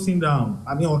really closing down,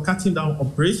 or cutting down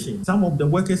operations. Some of the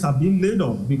workers are being laid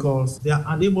off because they are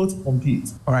unable to compete.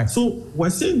 All right. So we're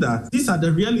saying that these are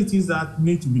the realities that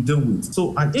need to be dealt with.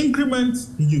 So an increment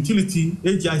in utility,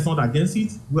 AGI is not against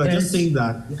it. We're just saying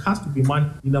that it has to be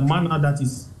in a manner that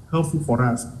is helpful for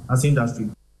us as industry.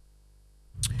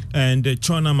 And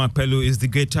Chonam Akpelu is the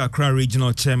Greater Accra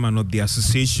Regional Chairman of the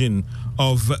Association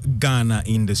of Ghana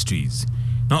Industries.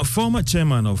 Now, former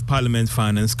chairman of Parliament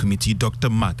Finance Committee, Dr.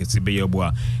 Mark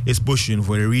Esibeyebua, is pushing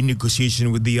for a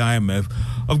renegotiation with the IMF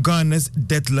of Ghana's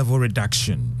debt level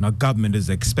reduction. Now, government is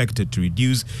expected to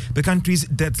reduce the country's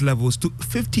debt levels to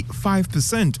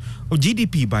 55% of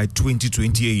GDP by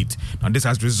 2028. Now, this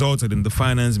has resulted in the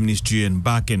Finance Ministry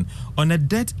embarking on a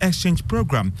debt exchange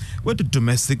program with the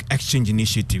Domestic Exchange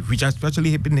Initiative, which has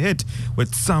actually been hit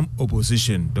with some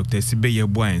opposition. Dr.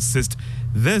 Esibeyebua insists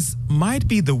this might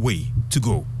be the way to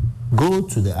go. Go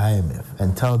to the IMF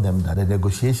and tell them that the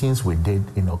negotiations we did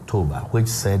in October, which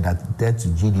said that debt to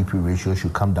GDP ratio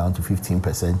should come down to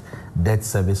 15%, debt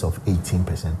service of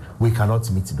 18%. We cannot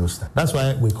meet those standards. That's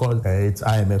why we call it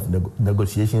IMF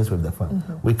negotiations with the fund.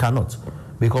 We cannot,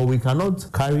 because we cannot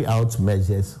carry out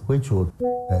measures which will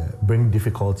bring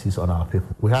difficulties on our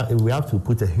people. We have to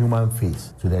put a human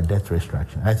face to the debt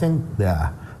restructuring. I think there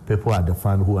are people at the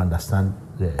fund who understand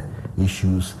the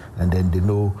issues, and then they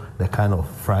know the kind of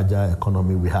fragile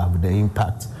economy we have, the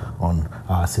impact on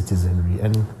our citizenry,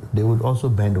 and they would also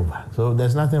bend over. So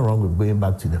there's nothing wrong with going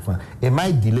back to the fund. It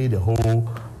might delay the whole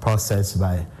process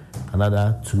by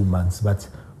another 2 months, but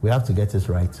we have to get it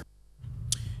right.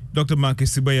 Dr. Mark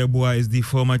Esibeyebua is the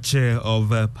former chair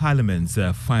of Parliament's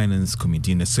Finance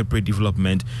Committee. In a separate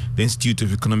development, the Institute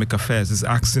of Economic Affairs is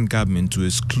asking government to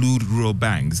exclude rural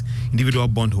banks, individual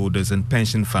bondholders and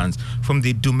pension funds from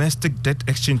the domestic debt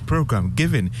exchange program,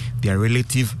 given their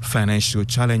relative financial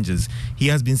challenges. He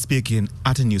has been speaking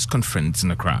at a news conference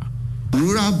in Accra.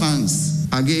 Rural banks,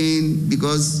 again,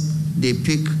 because they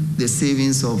pick the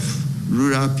savings of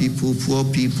rural people, poor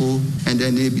people, and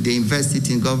then they invest it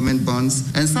in government bonds.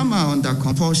 And some are under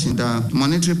compulsion. The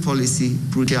monetary policy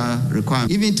prudential requirement,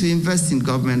 even to invest in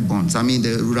government bonds,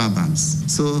 the rural banks.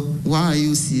 So why are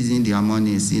you seizing their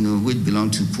monies, which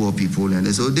belong to poor people?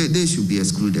 And so they should be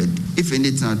excluded. If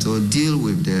anything at all, deal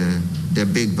with the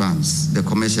big banks, the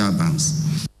commercial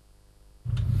banks.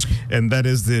 And that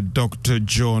is the Dr.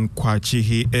 John Kwachi.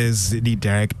 He is the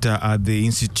director at the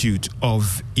Institute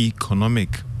of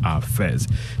Economic affairs.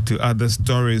 To other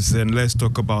stories, and let's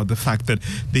talk about the fact that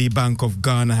the Bank of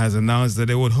Ghana has announced that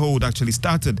it would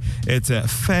started its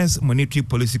first Monetary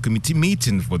Policy Committee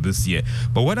meeting for this year.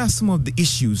 But what are some of the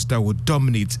issues that would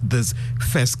dominate this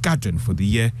first gathering for the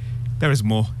year? There is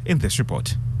more in this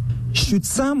report. Should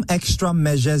some extra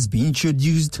measures be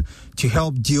introduced to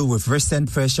help deal with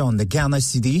recent pressure on the Ghana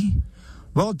cedi?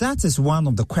 Well, that is one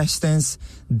of the questions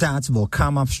that will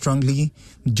come up strongly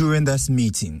during this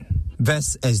meeting.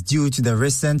 This is due to the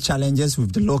recent challenges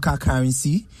with the local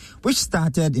currency, which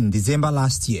started in December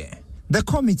last year. The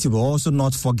committee will also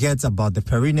not forget about the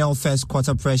perennial first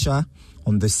quarter pressure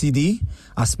on the cedi,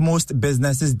 as most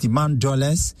businesses demand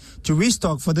dollars to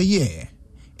restock for the year.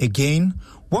 Again,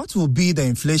 what will be the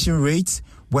inflation rate,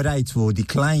 whether it will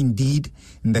decline indeed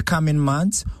in the coming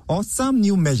months, or some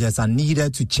new measures are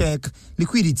needed to check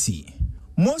liquidity.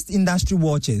 Most industry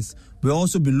watchers will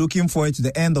also be looking forward to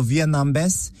the end of year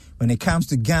numbers when it comes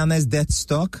to Ghana's debt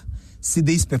stock,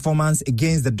 cedi's performance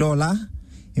against the dollar,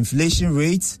 inflation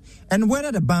rates, and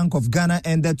whether the Bank of Ghana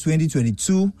ended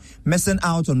 2022 missing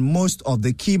out on most of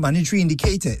the key monetary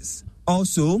indicators.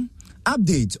 Also,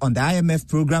 updates on the IMF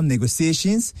program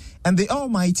negotiations and the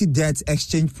almighty debt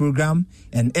exchange program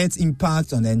and its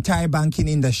impact on the entire banking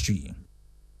industry.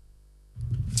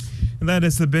 That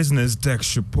is the Business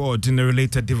Desk report. In a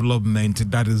related development,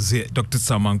 that is it. Dr.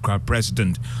 Samankra,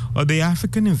 president of the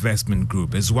African Investment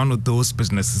Group, is one of those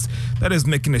businesses that is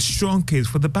making a strong case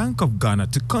for the Bank of Ghana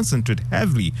to concentrate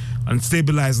heavily on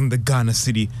stabilizing the Ghana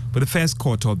cedi for the first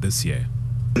quarter of this year.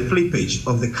 The flippage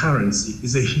of the currency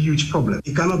is a huge problem.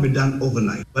 It cannot be done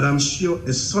overnight, but I'm sure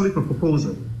a solid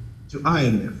proposal to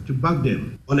IMF to back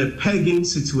them on a pegging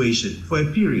situation for a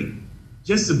period,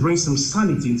 just to bring some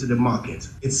sanity into the market.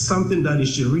 It's something that you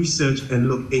should research and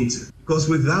look into. Because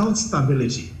without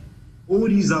stability, all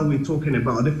these that we're talking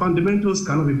about, the fundamentals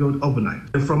cannot be built overnight.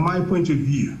 And from my point of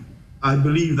view, I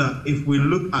believe that if we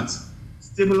look at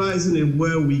stabilizing it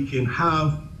where we can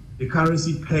have the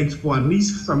currency pegged for at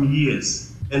least some years,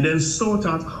 and then sort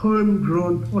out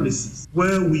homegrown policies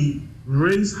where we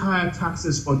raise higher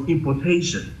taxes on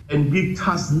importation and give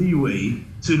tax leeway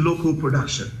to local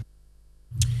production.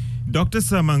 Dr.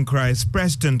 Samankra is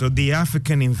president of the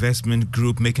African Investment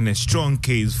Group, making a strong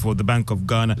case for the Bank of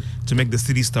Ghana to make the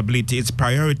cedi stability its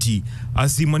priority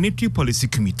as the Monetary Policy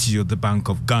Committee of the Bank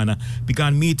of Ghana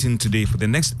began meeting today for the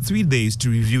next 3 days to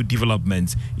review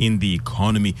developments in the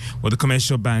economy. Well, the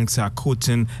commercial banks are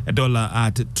quoting a dollar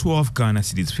at 12 Ghana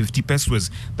cedis, 50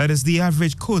 pesos. That is the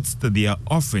average quotes that they are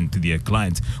offering to their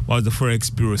clients, while the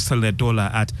Forex Bureau is selling a dollar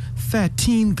at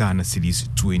 13 Ghana cedis,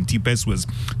 20 pesos.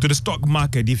 To the stock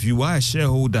market, if you are a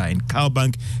shareholder in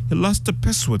Cowbank, you lost a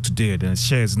peso today. The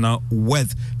share is now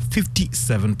worth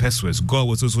 57 pesos. Gold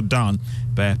was also down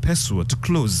by a peso to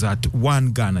close at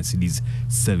 1 Ghana cedis,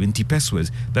 70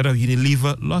 pesos. That of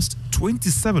Unilever lost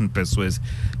 27 pesos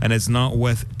and is now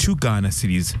worth 2 Ghana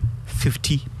cedis,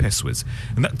 50 pesos.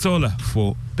 And that's all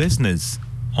for business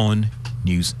on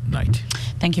Newsnight.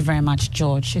 Thank you very much,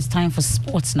 George. It's time for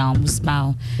sports now.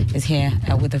 Musbao is here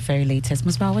with the very latest.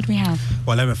 Musbao, what do we have?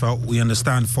 Well, MFL, we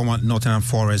understand former Nottingham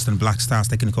Forest and Black Stars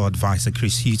technical advisor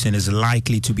Chris Hughton is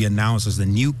likely to be announced as the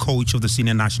new coach of the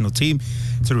senior national team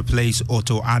to replace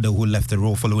Otto Addo, who left the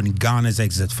role following Ghana's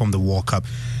exit from the World Cup.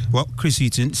 Well, Chris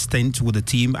Hughton's stint with the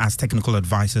team as technical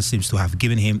advisor seems to have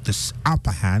given him this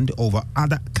upper hand over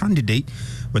other candidates,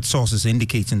 with sources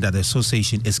indicating that the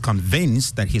association is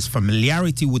convinced that his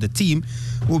familiarity with the team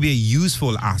will be a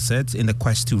useful asset in the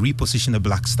quest to reposition the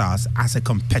Black Stars as a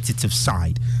competitive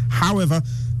side. However,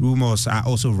 rumors are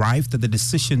also rife that the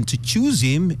decision to choose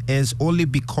him is only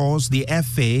because the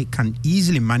FA can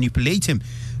easily manipulate him,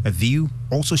 a view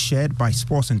also shared by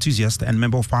sports enthusiast and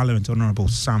Member of Parliament Honourable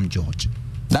Sam George.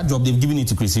 That job, they've given it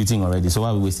to Chris Hughton already, so why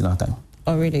are we wasting our time?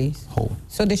 Oh, really? Oh.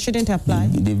 So they shouldn't apply?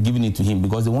 They've given it to him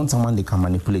because they want someone they can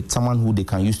manipulate, someone who they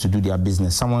can use to do their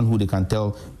business, someone who they can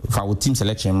tell, if our team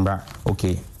selection,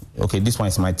 okay, this one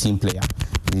is my team player.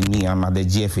 Me, I'm at the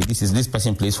GFA. This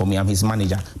person plays for me. I'm his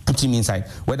manager. Put him inside.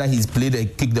 Whether he's played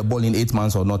and kicked the ball in 8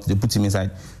 months or not, they put him inside.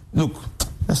 Look,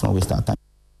 let's not waste our time.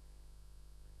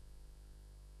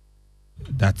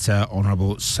 That's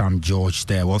Honourable Sam George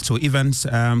there. Well, so events,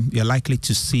 you're likely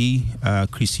to see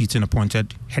Chris Hughton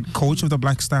appointed head coach of the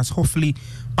Black Stars, hopefully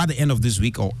by the end of this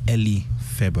week or early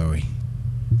February.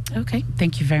 Okay,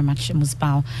 thank you very much,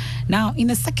 Musbao. Now, in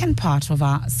the second part of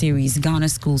our series, Ghana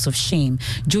Schools of Shame,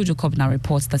 Jojo Kobna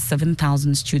reports that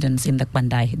 7,000 students in the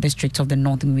Kwandai district of the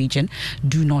Northern Region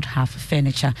do not have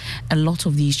furniture. A lot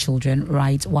of these children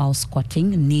write while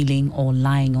squatting, kneeling, or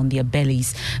lying on their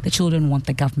bellies. The children want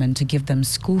the government to give them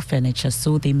school furniture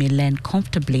so they may learn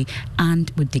comfortably and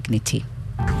with dignity.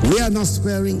 We are not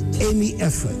sparing any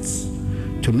efforts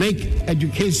to make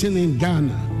education in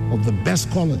Ghana of the best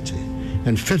quality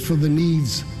and fit for the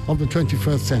needs of the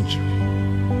 21st century.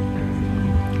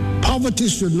 Poverty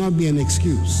should not be an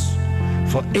excuse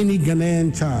for any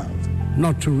Ghanaian child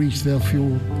not to reach their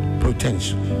full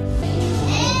potential.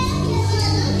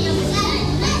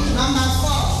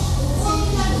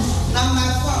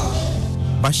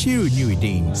 Bashiru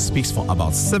Nuruddin speaks for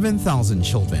about 7,000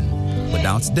 children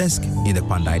without desk in the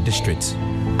Pandai district.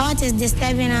 What is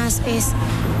disturbing our space?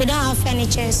 We don't have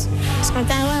furniture. Sometimes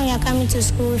when we are coming to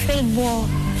school, we feel bored.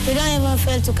 We don't even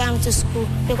feel to come to school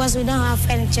because we don't have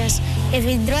furniture. If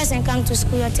you dress and come to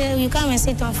school, you come and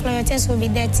sit on the floor, your chairs will be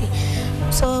dirty.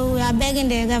 So we are begging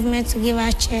the government to give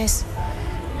us chairs.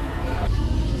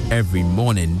 Every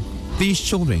morning, these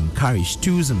children carry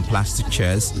stools and plastic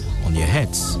chairs on their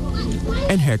heads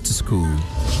and head to school.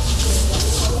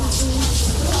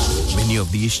 Many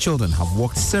of these children have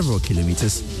walked several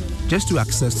kilometers just to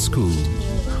access school.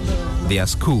 Their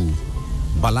school,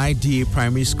 Balai DA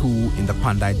Primary School in the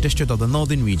Pandai district of the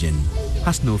Northern Region,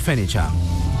 has no furniture,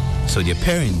 so their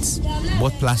parents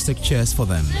bought plastic chairs for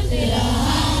them.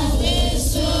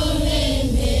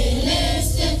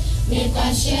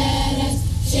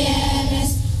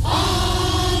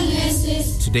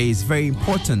 Today is very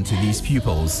important to these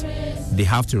pupils. They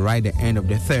have to write the end of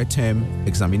their third term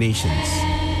examinations.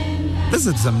 This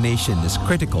examination is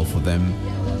critical for them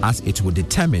as it will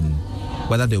determine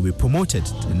whether they will be promoted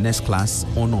to the next class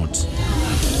or not.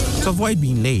 To avoid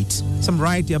being late, some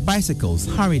ride their bicycles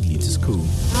hurriedly to school.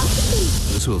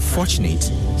 Those who are fortunate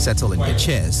settle in their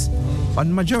chairs, but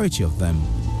the majority of them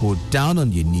go down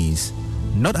on their knees,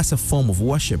 not as a form of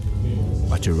worship,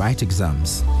 but to write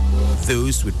exams.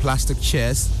 Those with plastic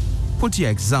chairs put their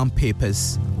exam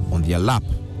papers on their lap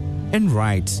and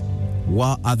write,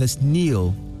 while others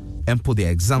kneel and put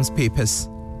their exams papers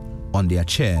on their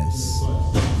chairs.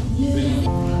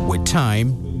 With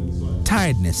time,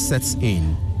 tiredness sets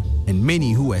in, and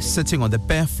many who were sitting on the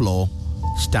bare floor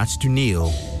start to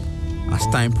kneel. As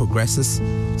time progresses,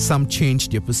 some change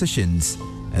their positions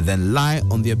and then lie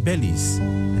on their bellies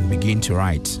and begin to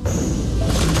write.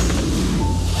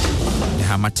 The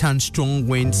Harmattan strong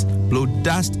winds blow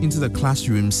dust into the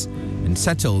classrooms and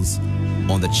settles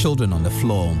on the children on the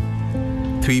floor.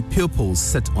 3 pupils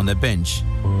sit on a bench.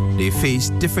 They face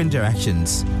different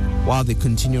directions while they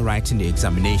continue writing the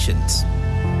examinations.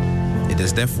 It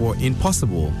is therefore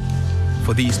impossible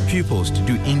for these pupils to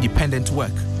do independent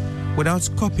work without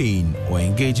copying or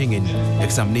engaging in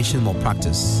examination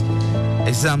malpractice.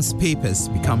 Exams papers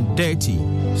become dirty.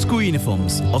 School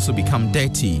uniforms also become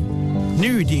dirty.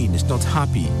 Nuruddin is not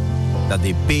happy that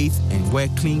they bathe and wear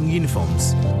clean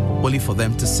uniforms only for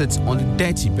them to sit on the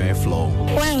dirty bare floor.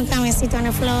 When we come and sit on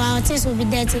the floor, our things will be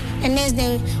dirty. And next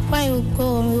day, when you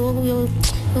go home, you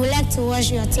would like to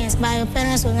wash your things, but your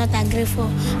parents will not agree for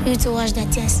you to wash the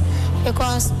things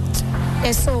because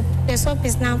the soap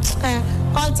is now,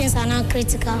 all things are now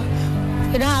critical.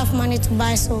 You don't have money to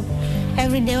buy soap.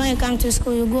 Every day when you come to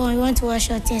school, you go and you want to wash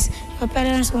your things. Your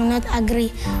parents will not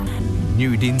agree.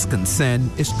 Nuruddin's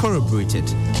concern is corroborated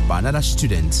by another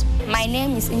student. My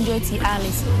name is Njoti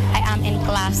Alice. I am in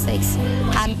class 6.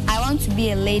 I want to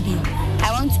be a lady.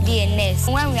 I want to be a nurse.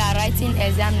 When we are writing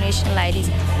examination like this,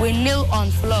 we kneel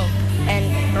on floor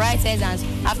and write exams.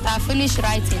 After I finish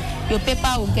writing, your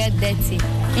paper will get dirty.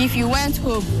 If you went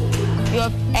home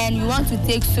and you want to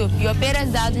take soap, your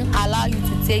parents doesn't allow you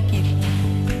to take it.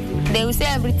 They will say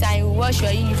every time you wash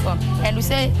your uniform, and we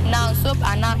say now soap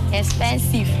are now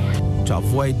expensive. To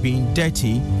avoid being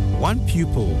dirty, one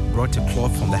pupil brought a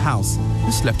cloth from the house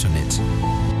and slept on it.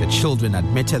 The children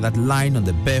admitted that lying on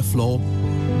the bare floor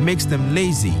makes them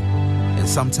lazy and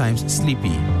sometimes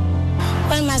sleepy.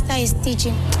 When master is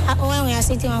teaching, when we are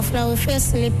sitting on the floor, we feel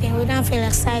sleepy. We don't feel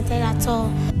excited at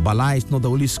all. Balai is not the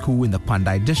only school in the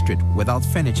Pandai district without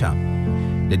furniture.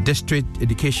 The district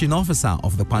education officer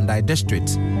of the Pandai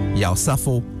district, Yao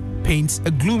Safo, paints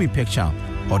a gloomy picture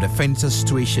of the furniture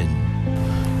situation.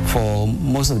 For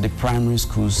most of the primary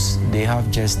schools, they have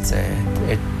just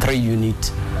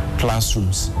 3-unit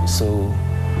classrooms. So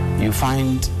you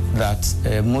find that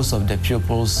most of the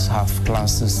pupils have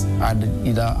classes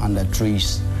either under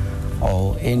trees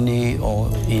or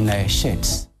in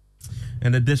sheds.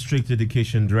 And the district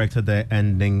education director there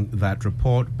ending that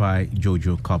report by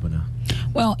Jojo Kobana.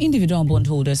 Well, individual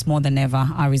bondholders more than ever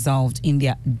are resolved in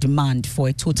their demand for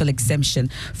a total exemption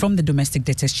from the domestic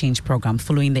debt exchange program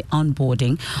following the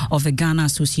onboarding of the Ghana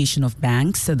Association of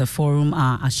Banks. The forum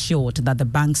are assured that the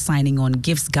bank signing on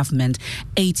gives government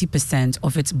 80%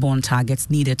 of its bond targets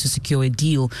needed to secure a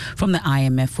deal from the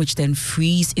IMF, which then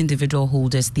frees individual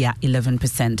holders their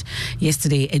 11%.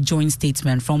 Yesterday, a joint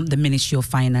statement from the Ministry of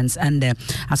Finance and the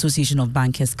Association of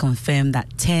Bankers confirmed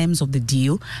that terms of the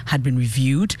deal had been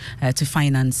reviewed to finance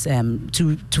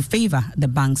to favor the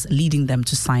banks, leading them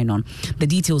to sign on. The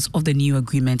details of the new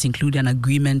agreement include an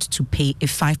agreement to pay a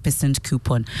 5%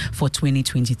 coupon for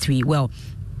 2023. Well,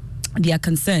 there are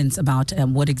concerns about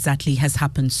what exactly has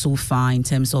happened so far in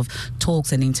terms of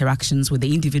talks and interactions with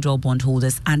the individual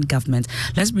bondholders and government.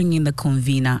 Let's bring in the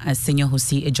convener, Senior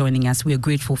Hosea, joining us. We are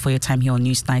grateful for your time here on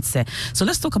Newsnight, sir. So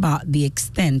let's talk about the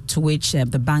extent to which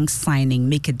the banks signing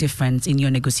make a difference in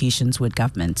your negotiations with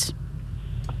government.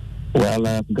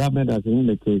 Well, government has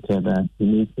indicated that it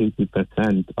needs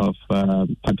 80% of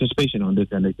participation on this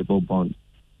eligible bond.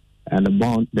 And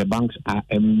the banks are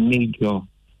a major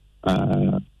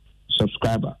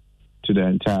subscriber to the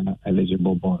entire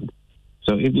eligible bond.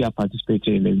 So if they are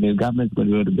participating, the government is going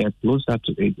to be able to get closer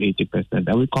to 80%.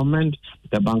 And we commend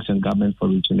the banks and government for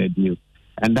reaching a deal.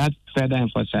 And that further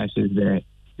emphasizes the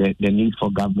need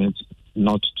for government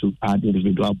not to add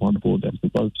individual bondholders,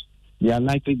 because they are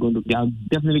definitely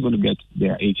going to get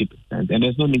their 80%. And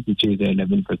there's no need to change the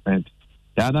 11%.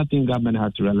 The other thing government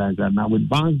has to realize that now with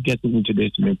banks getting into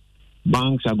this mix,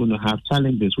 banks are going to have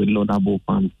challenges with loanable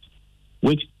funds,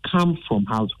 which come from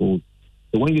households.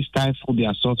 So when you stifle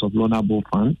their source of loanable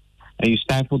funds and you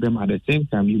stifle them at the same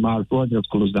time, you might as well just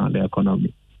close down the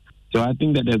economy. So I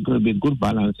think that there's going to be a good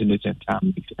balance in this entire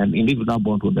mix, and individual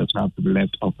bondholders have to be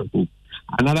left off the hook.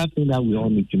 Another thing that we all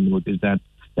need to note is that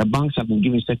the banks have been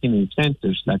given certain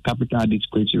incentives like capital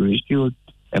adequacy ratios,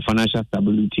 a financial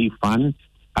stability fund,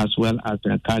 as well as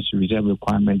a cash reserve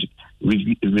requirement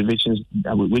revisions,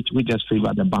 which just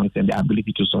favor the banks and the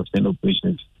ability to sustain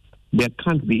operations. There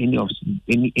can't be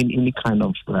any kind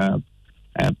of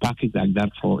package like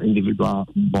that for individual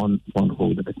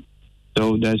bondholders.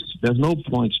 So there's no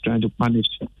point trying to punish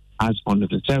us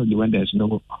unnecessarily when there's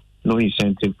no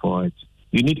incentive for it.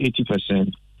 You need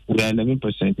 80%. We are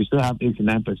 11%. You still have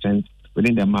 89%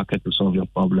 within the market to solve your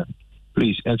problem.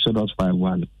 Please, Exodus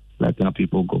 5:1, let our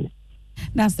people go.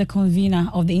 That's the convener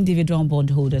of the Individual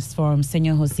Bondholders Forum,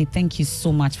 Senior Hosea. Thank you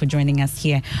so much for joining us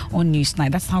here on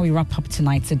Newsnight. That's how we wrap up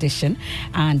tonight's edition.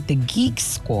 And the Geek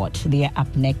Squad, they are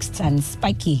up next. And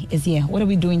Spiky is here. What are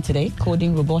we doing today?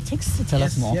 Coding robotics? Tell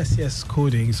us more. Yes,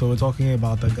 coding. So we're talking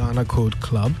about the Ghana Code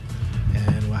Club.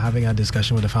 And we're having a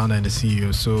discussion with the founder and the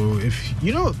CEO. So if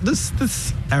you know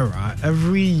this era,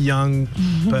 every young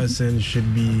person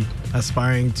should be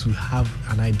aspiring to have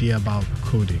an idea about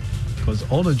coding, because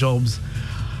all the jobs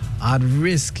are at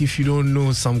risk if you don't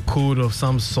know some code of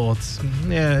some sort.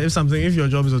 Yeah, if your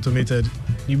job is automated,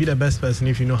 you'll be the best person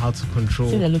if you know how to control.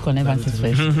 See the look on Evan's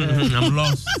face. I'm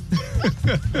lost.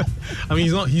 I mean,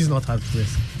 he's not at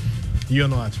risk. You're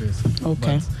not at risk.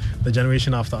 Okay. But the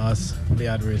generation after us,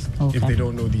 they're at risk if they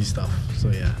don't know these stuff. So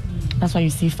yeah. That's why you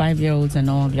see 5-year-olds and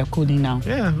all, they're coding now.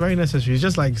 Yeah, very necessary. It's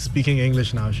just like speaking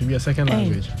English now. It should be a second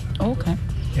language. Okay.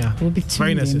 Yeah. We'll be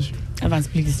very necessary. Evans,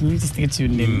 please, you need to stay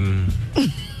tuned in.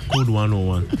 Code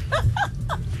 101.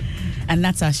 And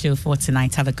that's our show for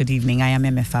tonight. Have a good evening. I am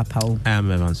MFA Pao. I am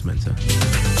Evans Mentor.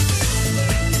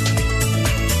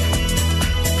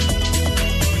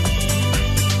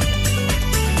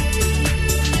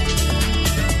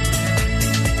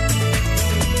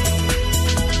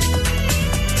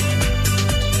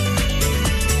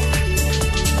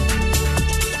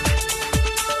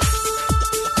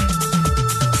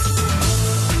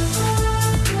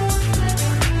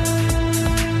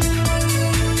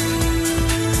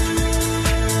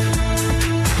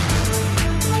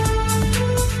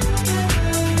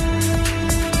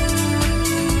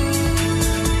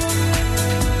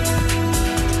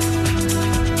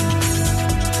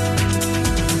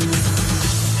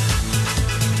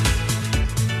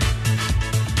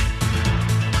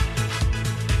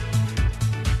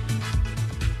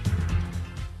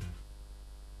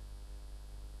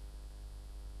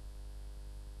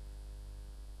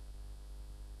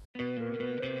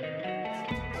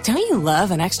 Don't you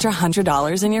love an extra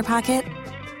 $100 in your pocket?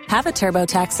 Have a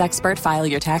TurboTax expert file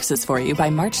your taxes for you by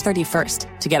March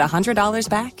 31st to get $100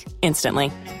 back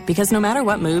instantly. Because no matter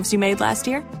what moves you made last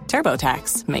year,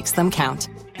 TurboTax makes them count.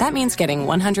 That means getting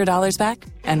 $100 back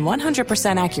and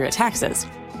 100% accurate taxes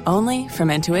only from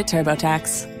Intuit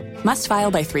TurboTax. Must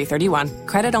file by 3/31.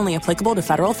 Credit only applicable to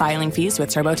federal filing fees with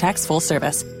TurboTax full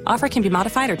service. Offer can be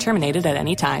modified or terminated at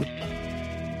any time.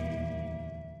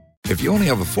 If you only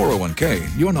have a 401k,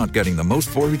 you're not getting the most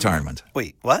for retirement.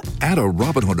 Wait, what? Add a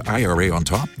Robinhood IRA on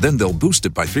top, then they'll boost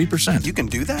it by 3%. You can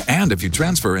do that? And if you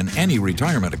transfer in any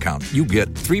retirement account, you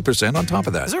get 3% on top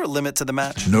of that. Is there a limit to the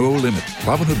match? No limit.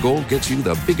 Robinhood Gold gets you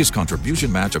the biggest contribution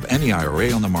match of any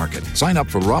IRA on the market. Sign up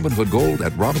for Robinhood Gold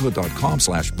at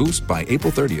Robinhood.com/boost by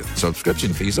April 30th.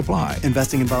 Subscription fees apply.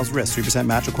 Investing involves risk. 3%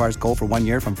 match requires gold for 1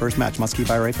 year from first match. Must keep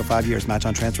IRA for 5 years. Match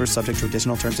on transfers subject to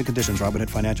additional terms and conditions. Robinhood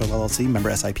Financial LLC,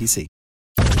 member SIPC.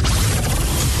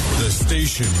 The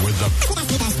station with the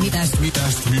best music.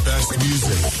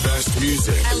 Best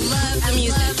music. I love the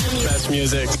music. Best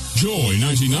music. Joy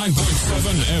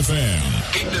 99.7 FM.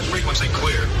 Keep the frequency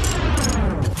clear.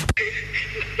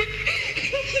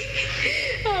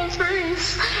 Oh,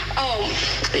 friends.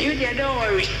 You there, don't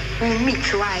worry. We meet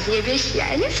why here this year.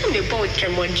 And it's in the boat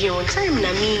Tremodion. Time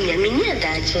na me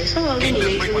that. So I'll keep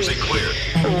the frequency clear.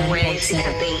 Where is it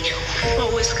happening?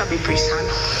 Always can be prison.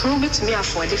 Who beats me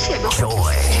afford this year?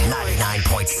 Joy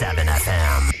 99.7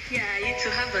 FM. Yeah, you two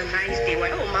have a nice day.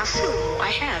 Oh, my soul, I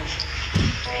have.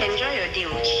 Enjoy your day,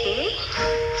 okay?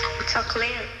 It's all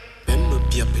clear.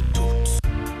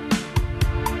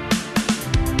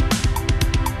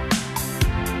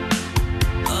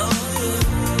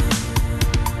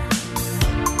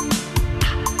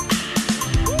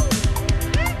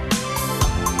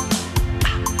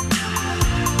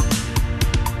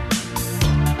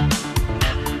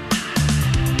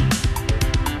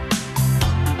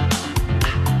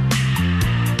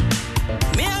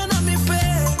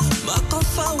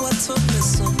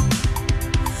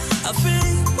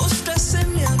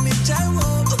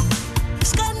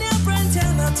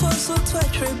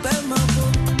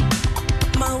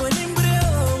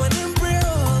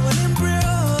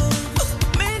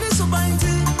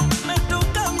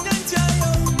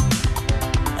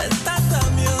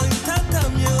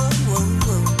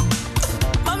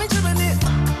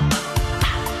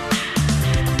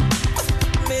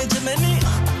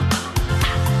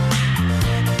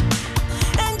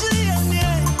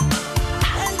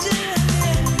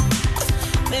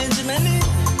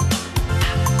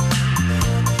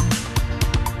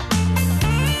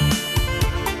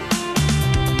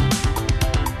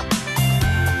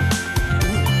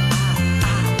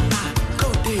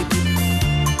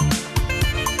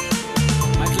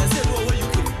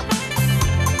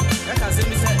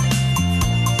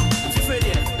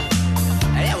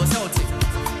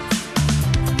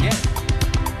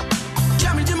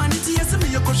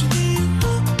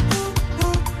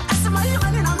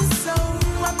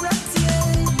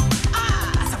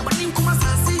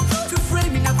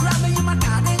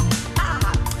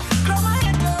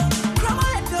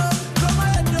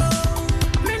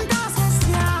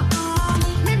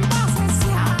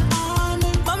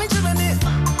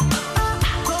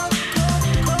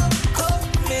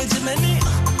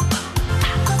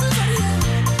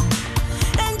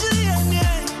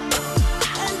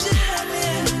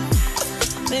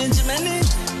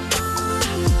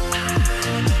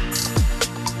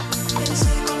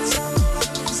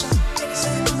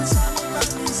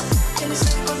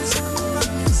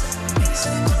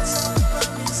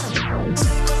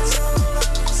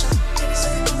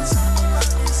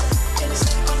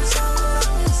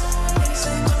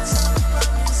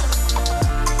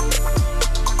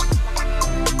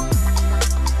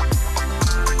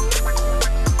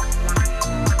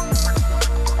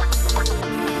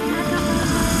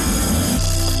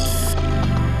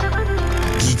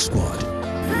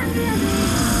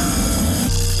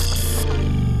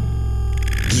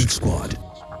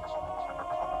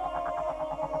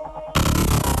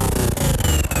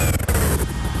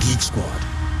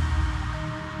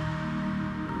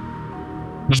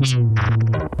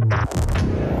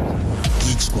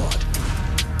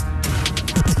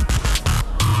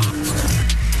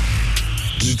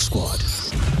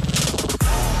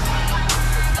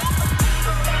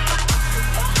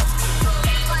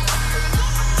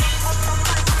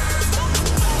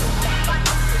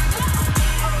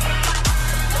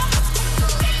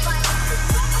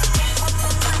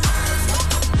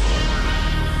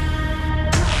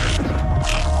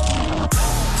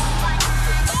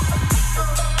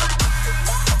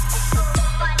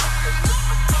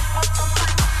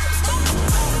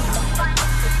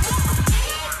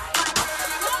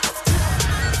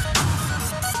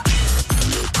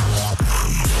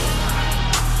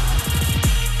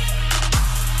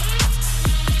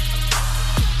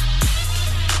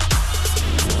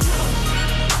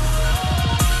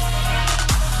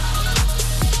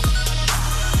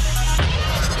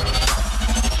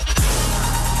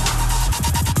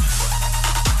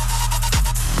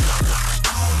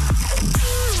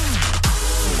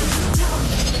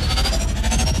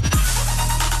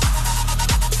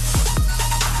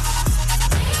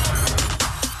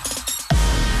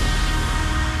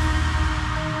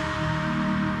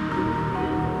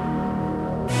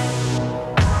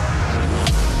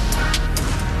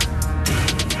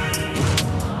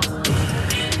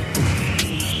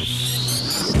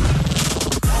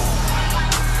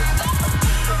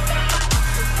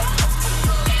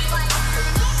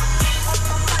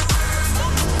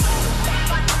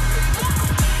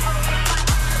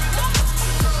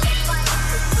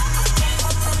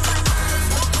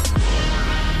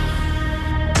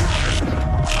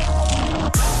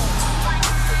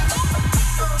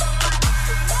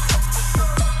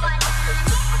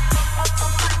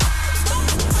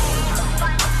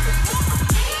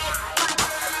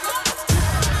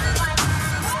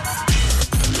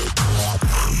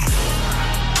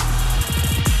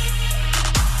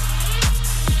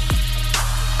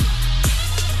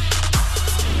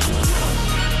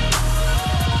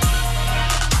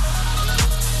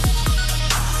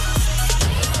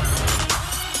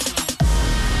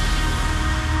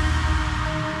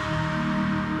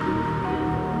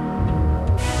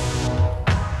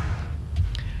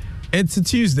 It's a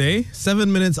Tuesday,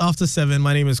 7 minutes after 7.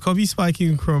 My name is Kobe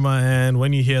Spiking Nkrumah, and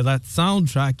when you hear that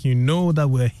soundtrack, you know that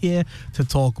we're here to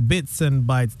talk bits and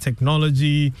bytes,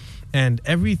 technology, and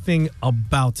everything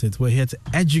about it. We're here to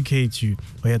educate you.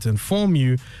 We're here to inform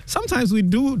you. Sometimes we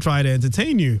do try to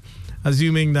entertain you,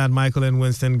 assuming that Michael and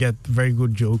Winston get very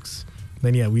good jokes.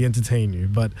 Then, yeah, we entertain you.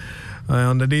 But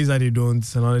on the days that you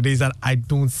don't, and on the days that I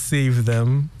don't save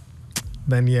them,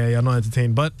 then, yeah, you're not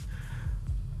entertained. But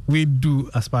we do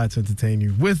aspire to entertain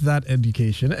you with that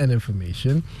education and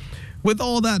information. With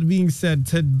all that being said,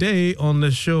 today on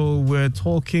the show, we're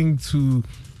talking to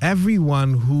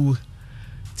everyone who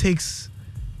takes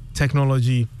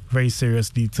technology very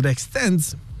seriously, to the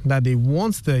extent that they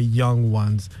want their young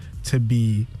ones to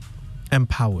be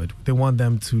empowered. They want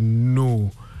them to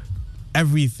know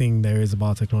everything there is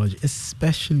about technology,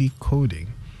 especially coding.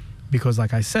 Because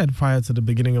like I said prior to the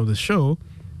beginning of the show,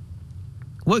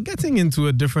 we're getting into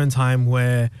a different time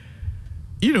where,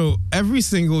 you know, every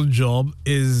single job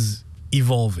is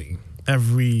evolving.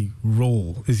 Every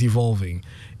role is evolving.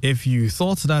 If you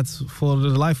thought that for the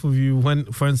life of you, when,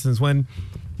 for instance, when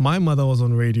my mother was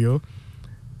on radio,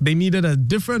 they needed a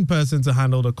different person to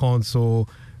handle the console,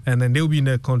 and then they'll be in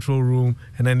the control room,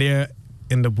 and then they're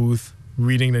in the booth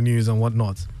reading the news and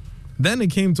whatnot. Then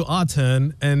it came to our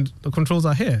turn, and the controls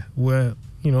are here. We're,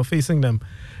 you know, facing them.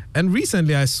 And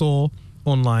recently I saw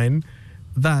online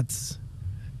that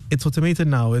it's automated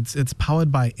now. It's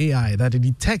powered by AI, that it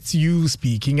detects you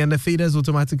speaking, and the faders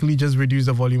automatically just reduce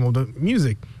the volume of the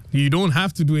music. You don't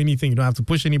have to do anything. You don't have to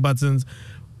push any buttons,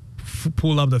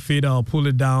 pull up the fader or pull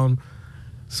it down.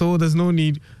 So there's no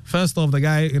need. First off, the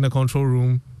guy in the control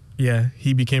room, yeah,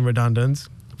 he became redundant.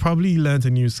 Probably learned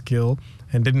a new skill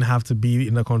and didn't have to be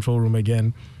in the control room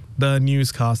again. The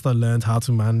newscaster learned how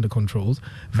to man the controls.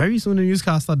 Very soon, the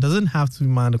newscaster doesn't have to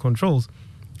man the controls.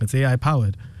 It's AI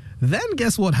powered. Then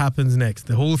guess what happens next?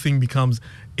 The whole thing becomes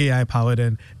AI powered,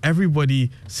 and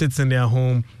everybody sits in their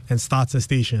home and starts a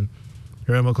station.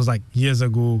 Remember, because like years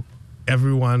ago,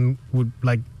 everyone would,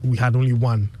 like, we had only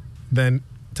one. Then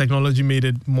technology made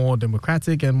it more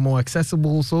democratic and more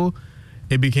accessible, so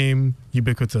it became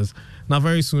ubiquitous. Now,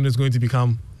 very soon, it's going to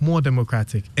become more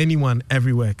democratic. Anyone,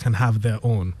 everywhere can have their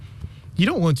own. You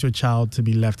don't want your child to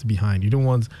be left behind. You don't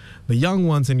want the young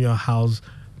ones in your house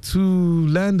to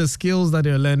learn the skills that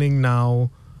they're learning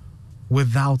now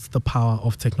without the power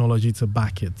of technology to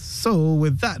back it. So,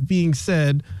 with that being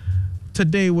said,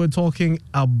 today we're talking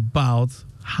about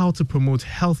how to promote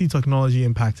healthy technology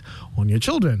impact on your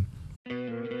children.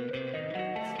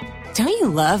 Don't you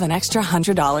love an extra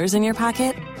 $100 in your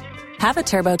pocket? Have a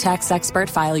TurboTax expert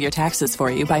file your taxes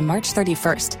for you by March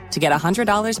 31st to get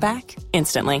 $100 back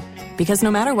instantly. Because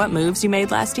no matter what moves you made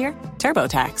last year,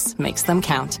 TurboTax makes them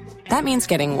count. That means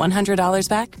getting $100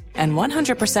 back and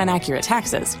 100% accurate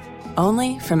taxes,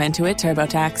 only from Intuit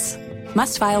TurboTax.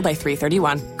 Must file by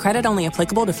 3/31. Credit only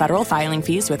applicable to federal filing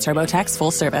fees with TurboTax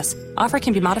full service. Offer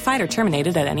can be modified or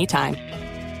terminated at any time.